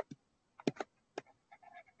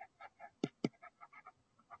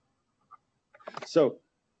 So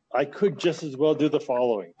I could just as well do the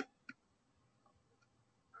following.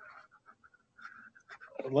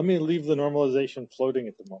 Let me leave the normalization floating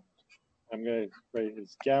at the moment. I'm going to write it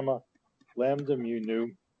as gamma lambda mu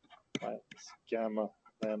nu minus gamma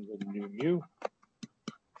lambda nu mu.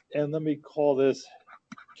 And let me call this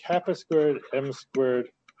kappa squared m squared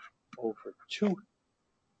over 2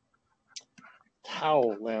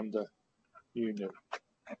 tau lambda mu nu.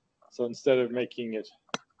 So instead of making it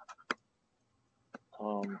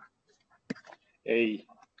a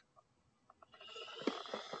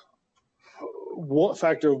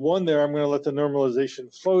factor of 1 there, I'm going to let the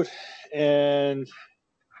normalization float, and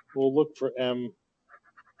we'll look for m.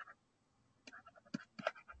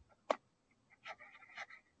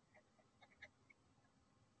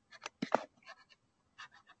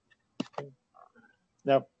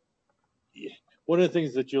 Now, one of the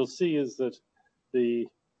things that you'll see is that the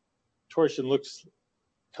torsion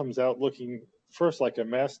comes out looking first like a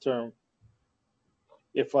mass term.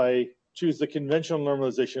 If I choose the conventional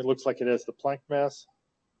normalization, it looks like it has the Planck mass.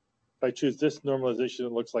 If I choose this normalization,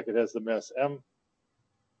 it looks like it has the mass m.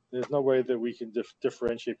 There's no way that we can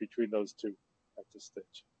differentiate between those two at this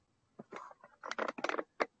stage.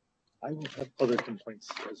 I will have other complaints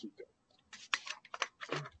as we go.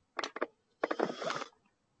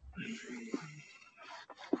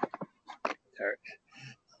 All right.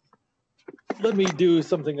 Let me do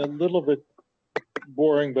something a little bit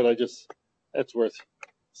boring, but that's worth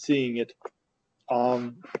seeing it.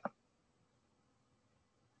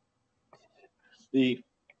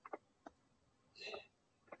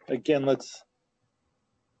 Again, let's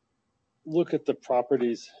look at the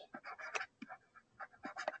properties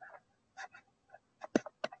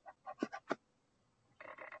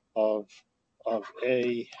of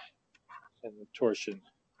A and the torsion.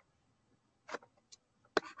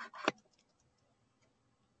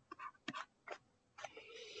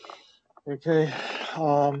 Okay,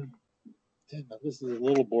 this is a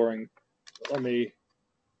little boring. Let me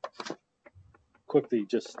quickly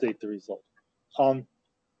just state the result.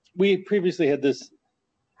 We previously had this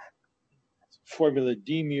formula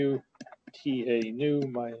d mu t a nu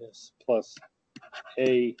minus plus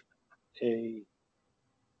a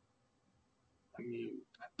mu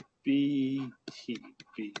b t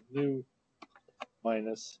b nu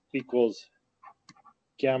minus equals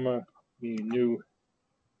gamma mu nu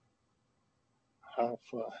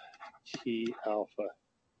alpha t alpha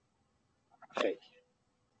a.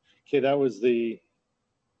 Okay, that was the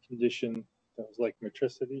condition that was like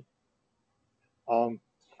metricity.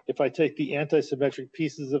 If I take the antisymmetric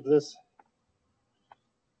pieces of this,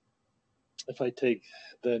 if I take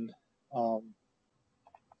then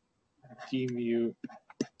d mu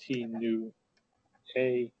t nu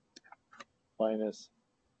a minus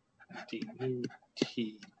d nu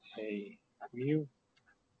t a mu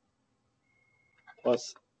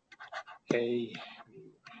plus a mu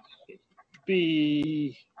a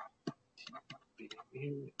b t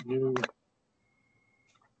b mu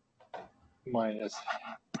minus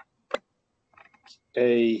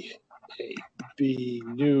a b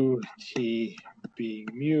nu t b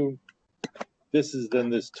mu. This is then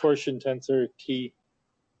this torsion tensor T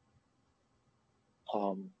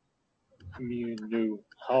mu nu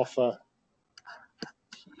alpha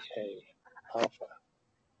T A alpha.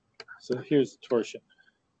 So here's torsion.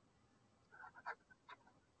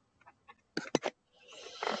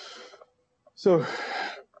 So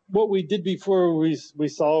what we did before, we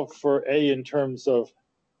solved for A in terms of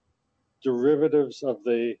derivatives of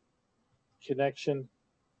the connection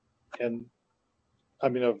and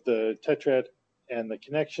of the tetrad and the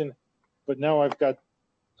connection, but now I'm going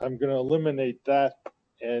to eliminate that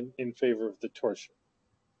and in favor of the torsion.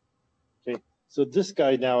 Okay, so this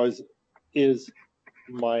guy now is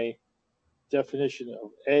my definition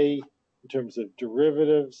of A in terms of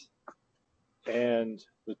derivatives and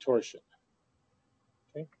the torsion.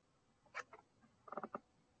 Okay.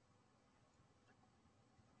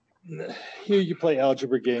 Here you play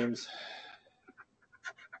algebra games,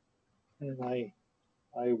 and I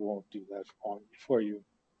won't do that for you.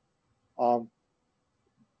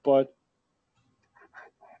 But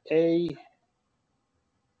A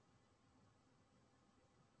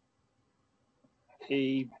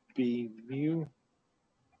B mu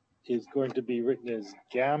is going to be written as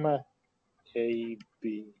gamma A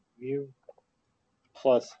B mu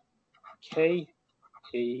plus K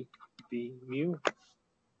A B mu,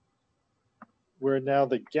 where now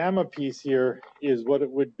the gamma piece here is what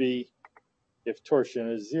it would be if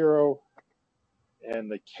torsion is 0,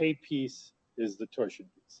 and the K piece is the torsion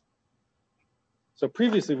piece. So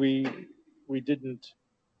previously we didn't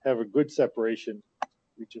have a good separation.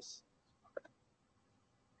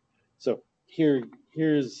 So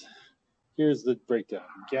here's the breakdown.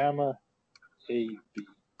 Gamma A B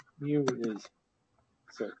mu is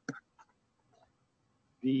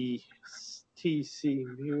B T C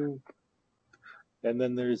mu And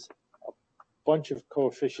then there's a bunch of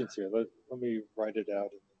coefficients here. Let me write it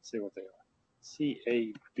out and see what they are.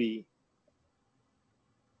 CAB,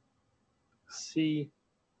 C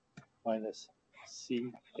minus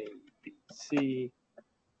CABC,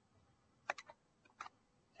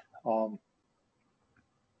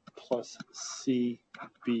 plus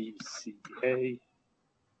CBCA,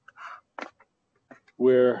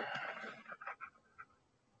 where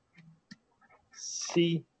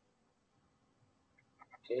C,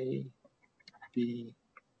 A, B,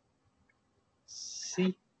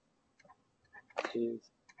 C is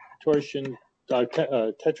torsion,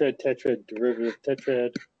 tetrad, tetrad, derivative,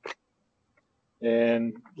 tetrad,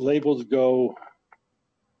 and labels go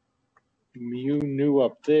mu nu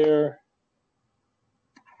up there,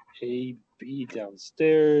 A, B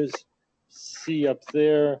downstairs, C up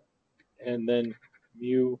there, and then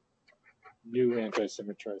mu nu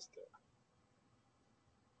anti-symmetrized there.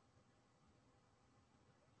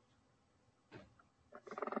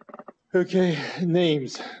 Okay,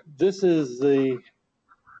 names. This is the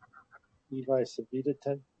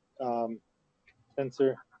Levi-Civita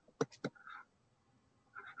tensor.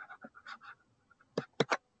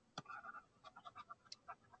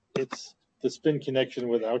 It's the spin connection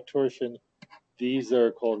without torsion. These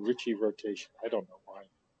are called Ricci rotation. I don't know why.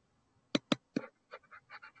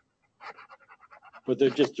 But they're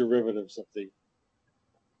just derivatives of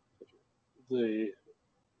the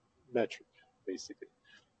metric, basically.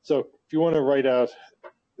 So if you want to write out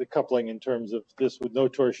the coupling in terms of this with no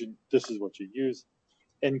torsion, this is what you use.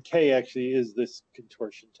 And K actually is this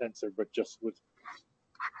contortion tensor, but just with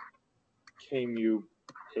K mu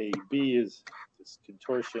AB is this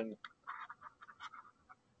contortion,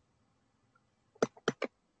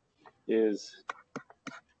 is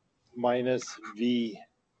minus V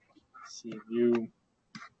C mu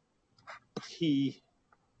T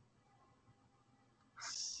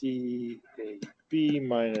C A B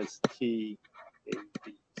minus T A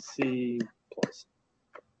B C plus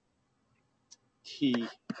T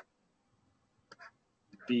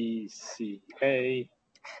B C A,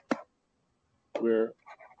 where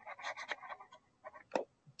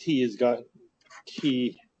T is got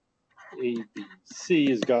T A B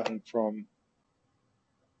C is gotten from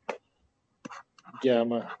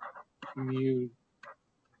gamma mu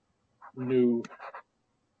nu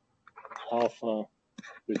alpha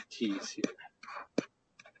with T's here.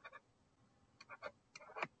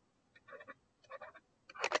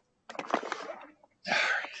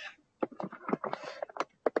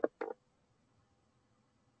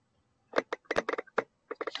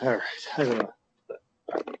 All right, I don't know.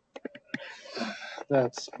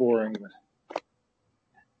 That's boring.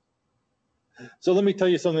 So let me tell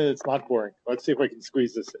you something that's not boring. Let's see if I can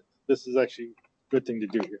squeeze this in. This is actually a good thing to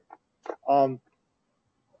do here.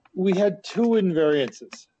 We had two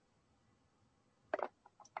invariances.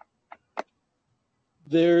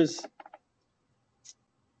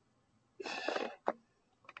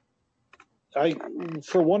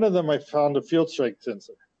 For one of them, I found a field strength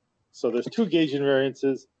tensor. So there's two gauge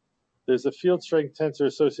invariances. There's a field strength tensor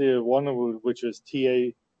associated with one of which is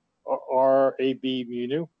TA R A B mu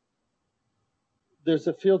nu. There's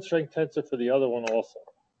a field strength tensor for the other one also.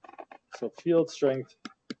 So field strength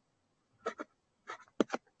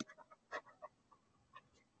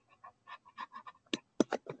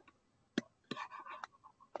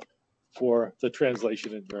for the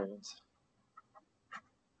translation invariance.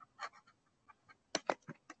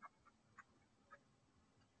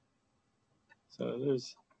 So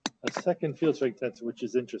there's a second field strength tensor, which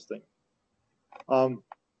is interesting.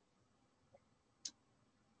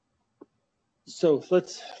 So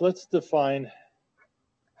let's define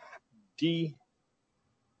D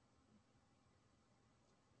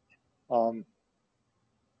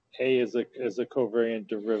A as a covariant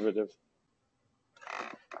derivative.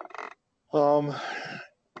 And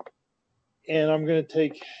I'm going to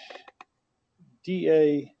take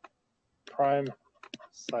dA prime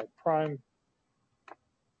psi prime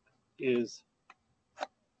is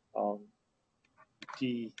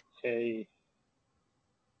dA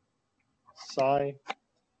psi.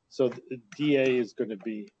 So dA is going to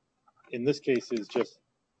be, in this case, is just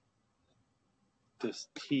this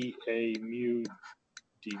TA mu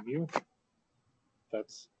d mu.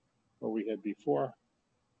 That's what we had before.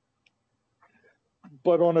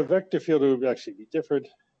 But on a vector field, it would actually be different.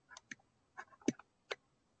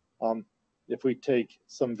 If we take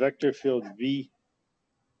some vector field V,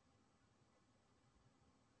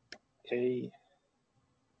 A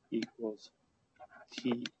equals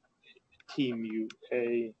T mu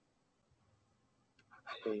A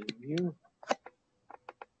mu.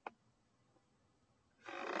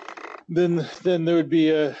 Then there would be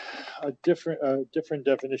a different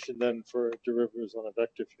definition then for derivatives on a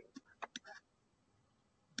vector field.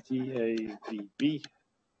 DAVB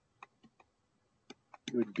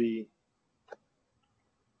would be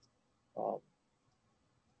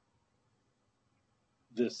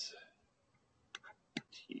this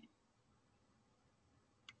T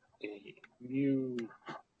A mu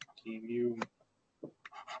D mu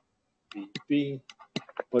VB,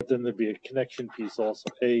 but then there'd be a connection piece also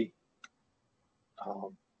A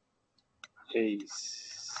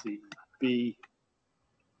C B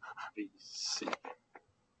BC.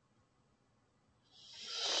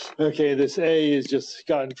 Okay, this A is just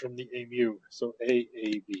gotten from the A mu, so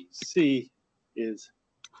AABC is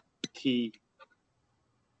T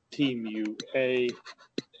mu A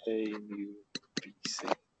mu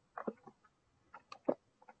BC.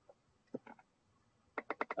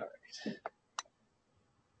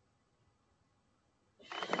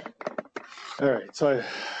 All right, so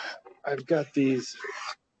I've got these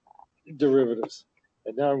derivatives,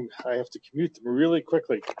 and now I have to commute them really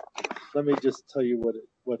quickly. Let me just tell you what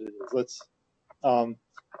it is. Let's so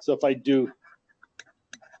if I do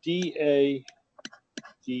dA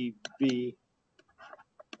dB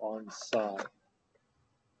on psi,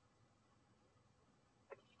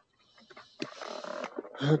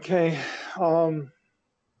 okay, I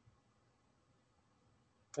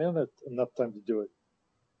don't have enough time to do it,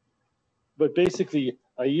 but basically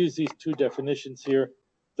I use these two definitions here.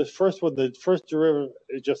 The first one, the first derivative,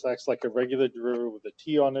 it just acts like a regular derivative with a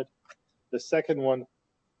t on it. The second one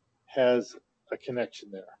has a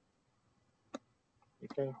connection there.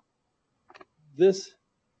 Okay, this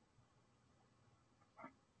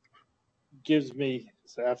gives me,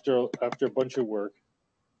 so after a bunch of work,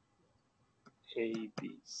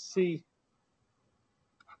 ABC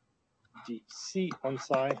dC on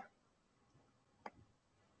psi.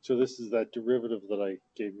 So this is that derivative that I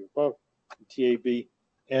gave you above, TAB.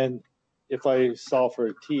 And if I solve for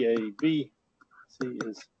TAB, C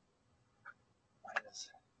is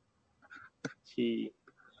minus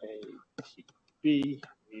TATB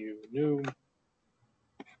mu nu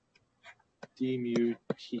d mu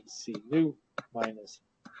TC nu minus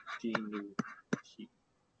d nu T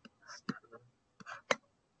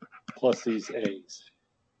plus these A's.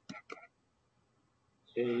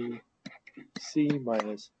 A C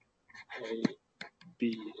minus A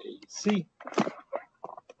B A C.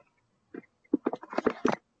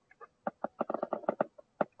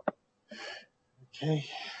 Okay,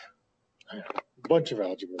 a bunch of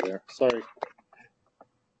algebra there. Sorry.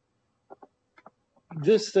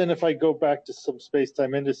 This then, if I go back to some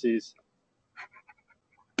space-time indices,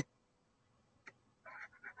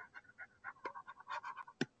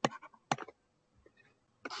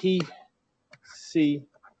 T C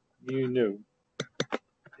mu nu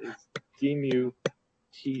is d mu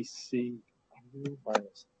T C nu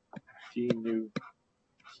minus d nu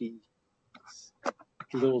T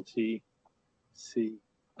little t C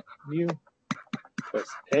mu plus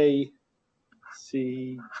A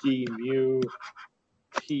C D mu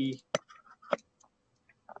T.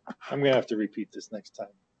 I'm going to have to repeat this next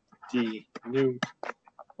time. D nu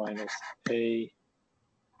minus A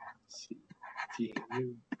C D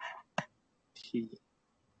mu T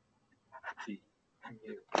D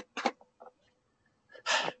mu.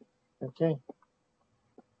 Okay.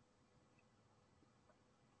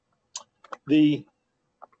 The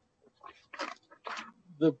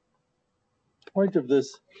point of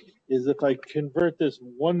this is if I convert this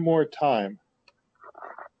one more time,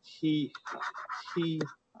 T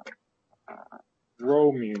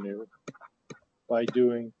rho mu nu by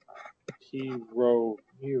doing T rho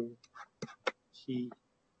mu T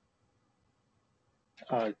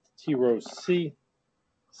rho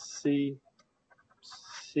C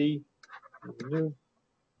mu.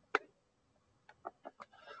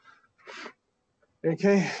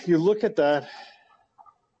 Okay, you look at that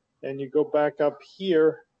and you go back up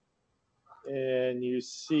here and you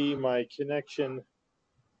see my connection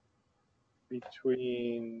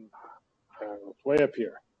between way up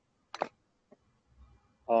here.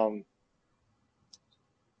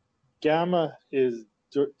 Gamma is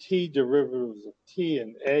T derivatives of T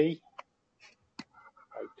and A.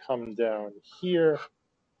 I come down here.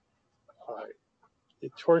 The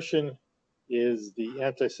torsion is the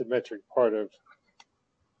antisymmetric part of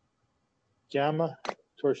gamma.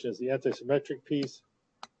 Torsion is the antisymmetric piece.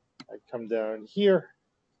 I come down here.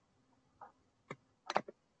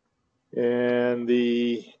 And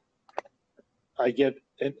I get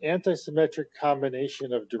an antisymmetric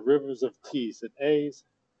combination of derivatives of T's and A's,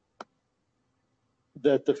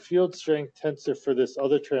 that the field strength tensor for this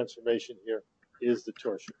other transformation here is the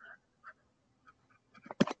torsion.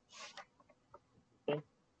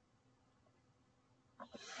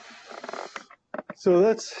 So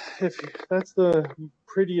that's the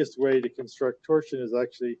prettiest way to construct torsion is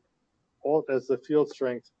actually all as the field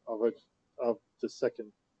strength of the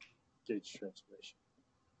second gauge transformation.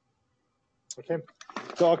 Okay,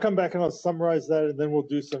 so I'll come back and I'll summarize that, and then we'll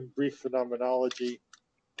do some brief phenomenology,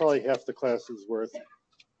 probably half the class's worth,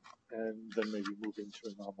 and then maybe move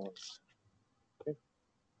into anomalies. Okay,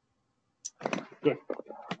 good.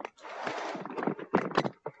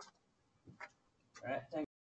 All right, thanks.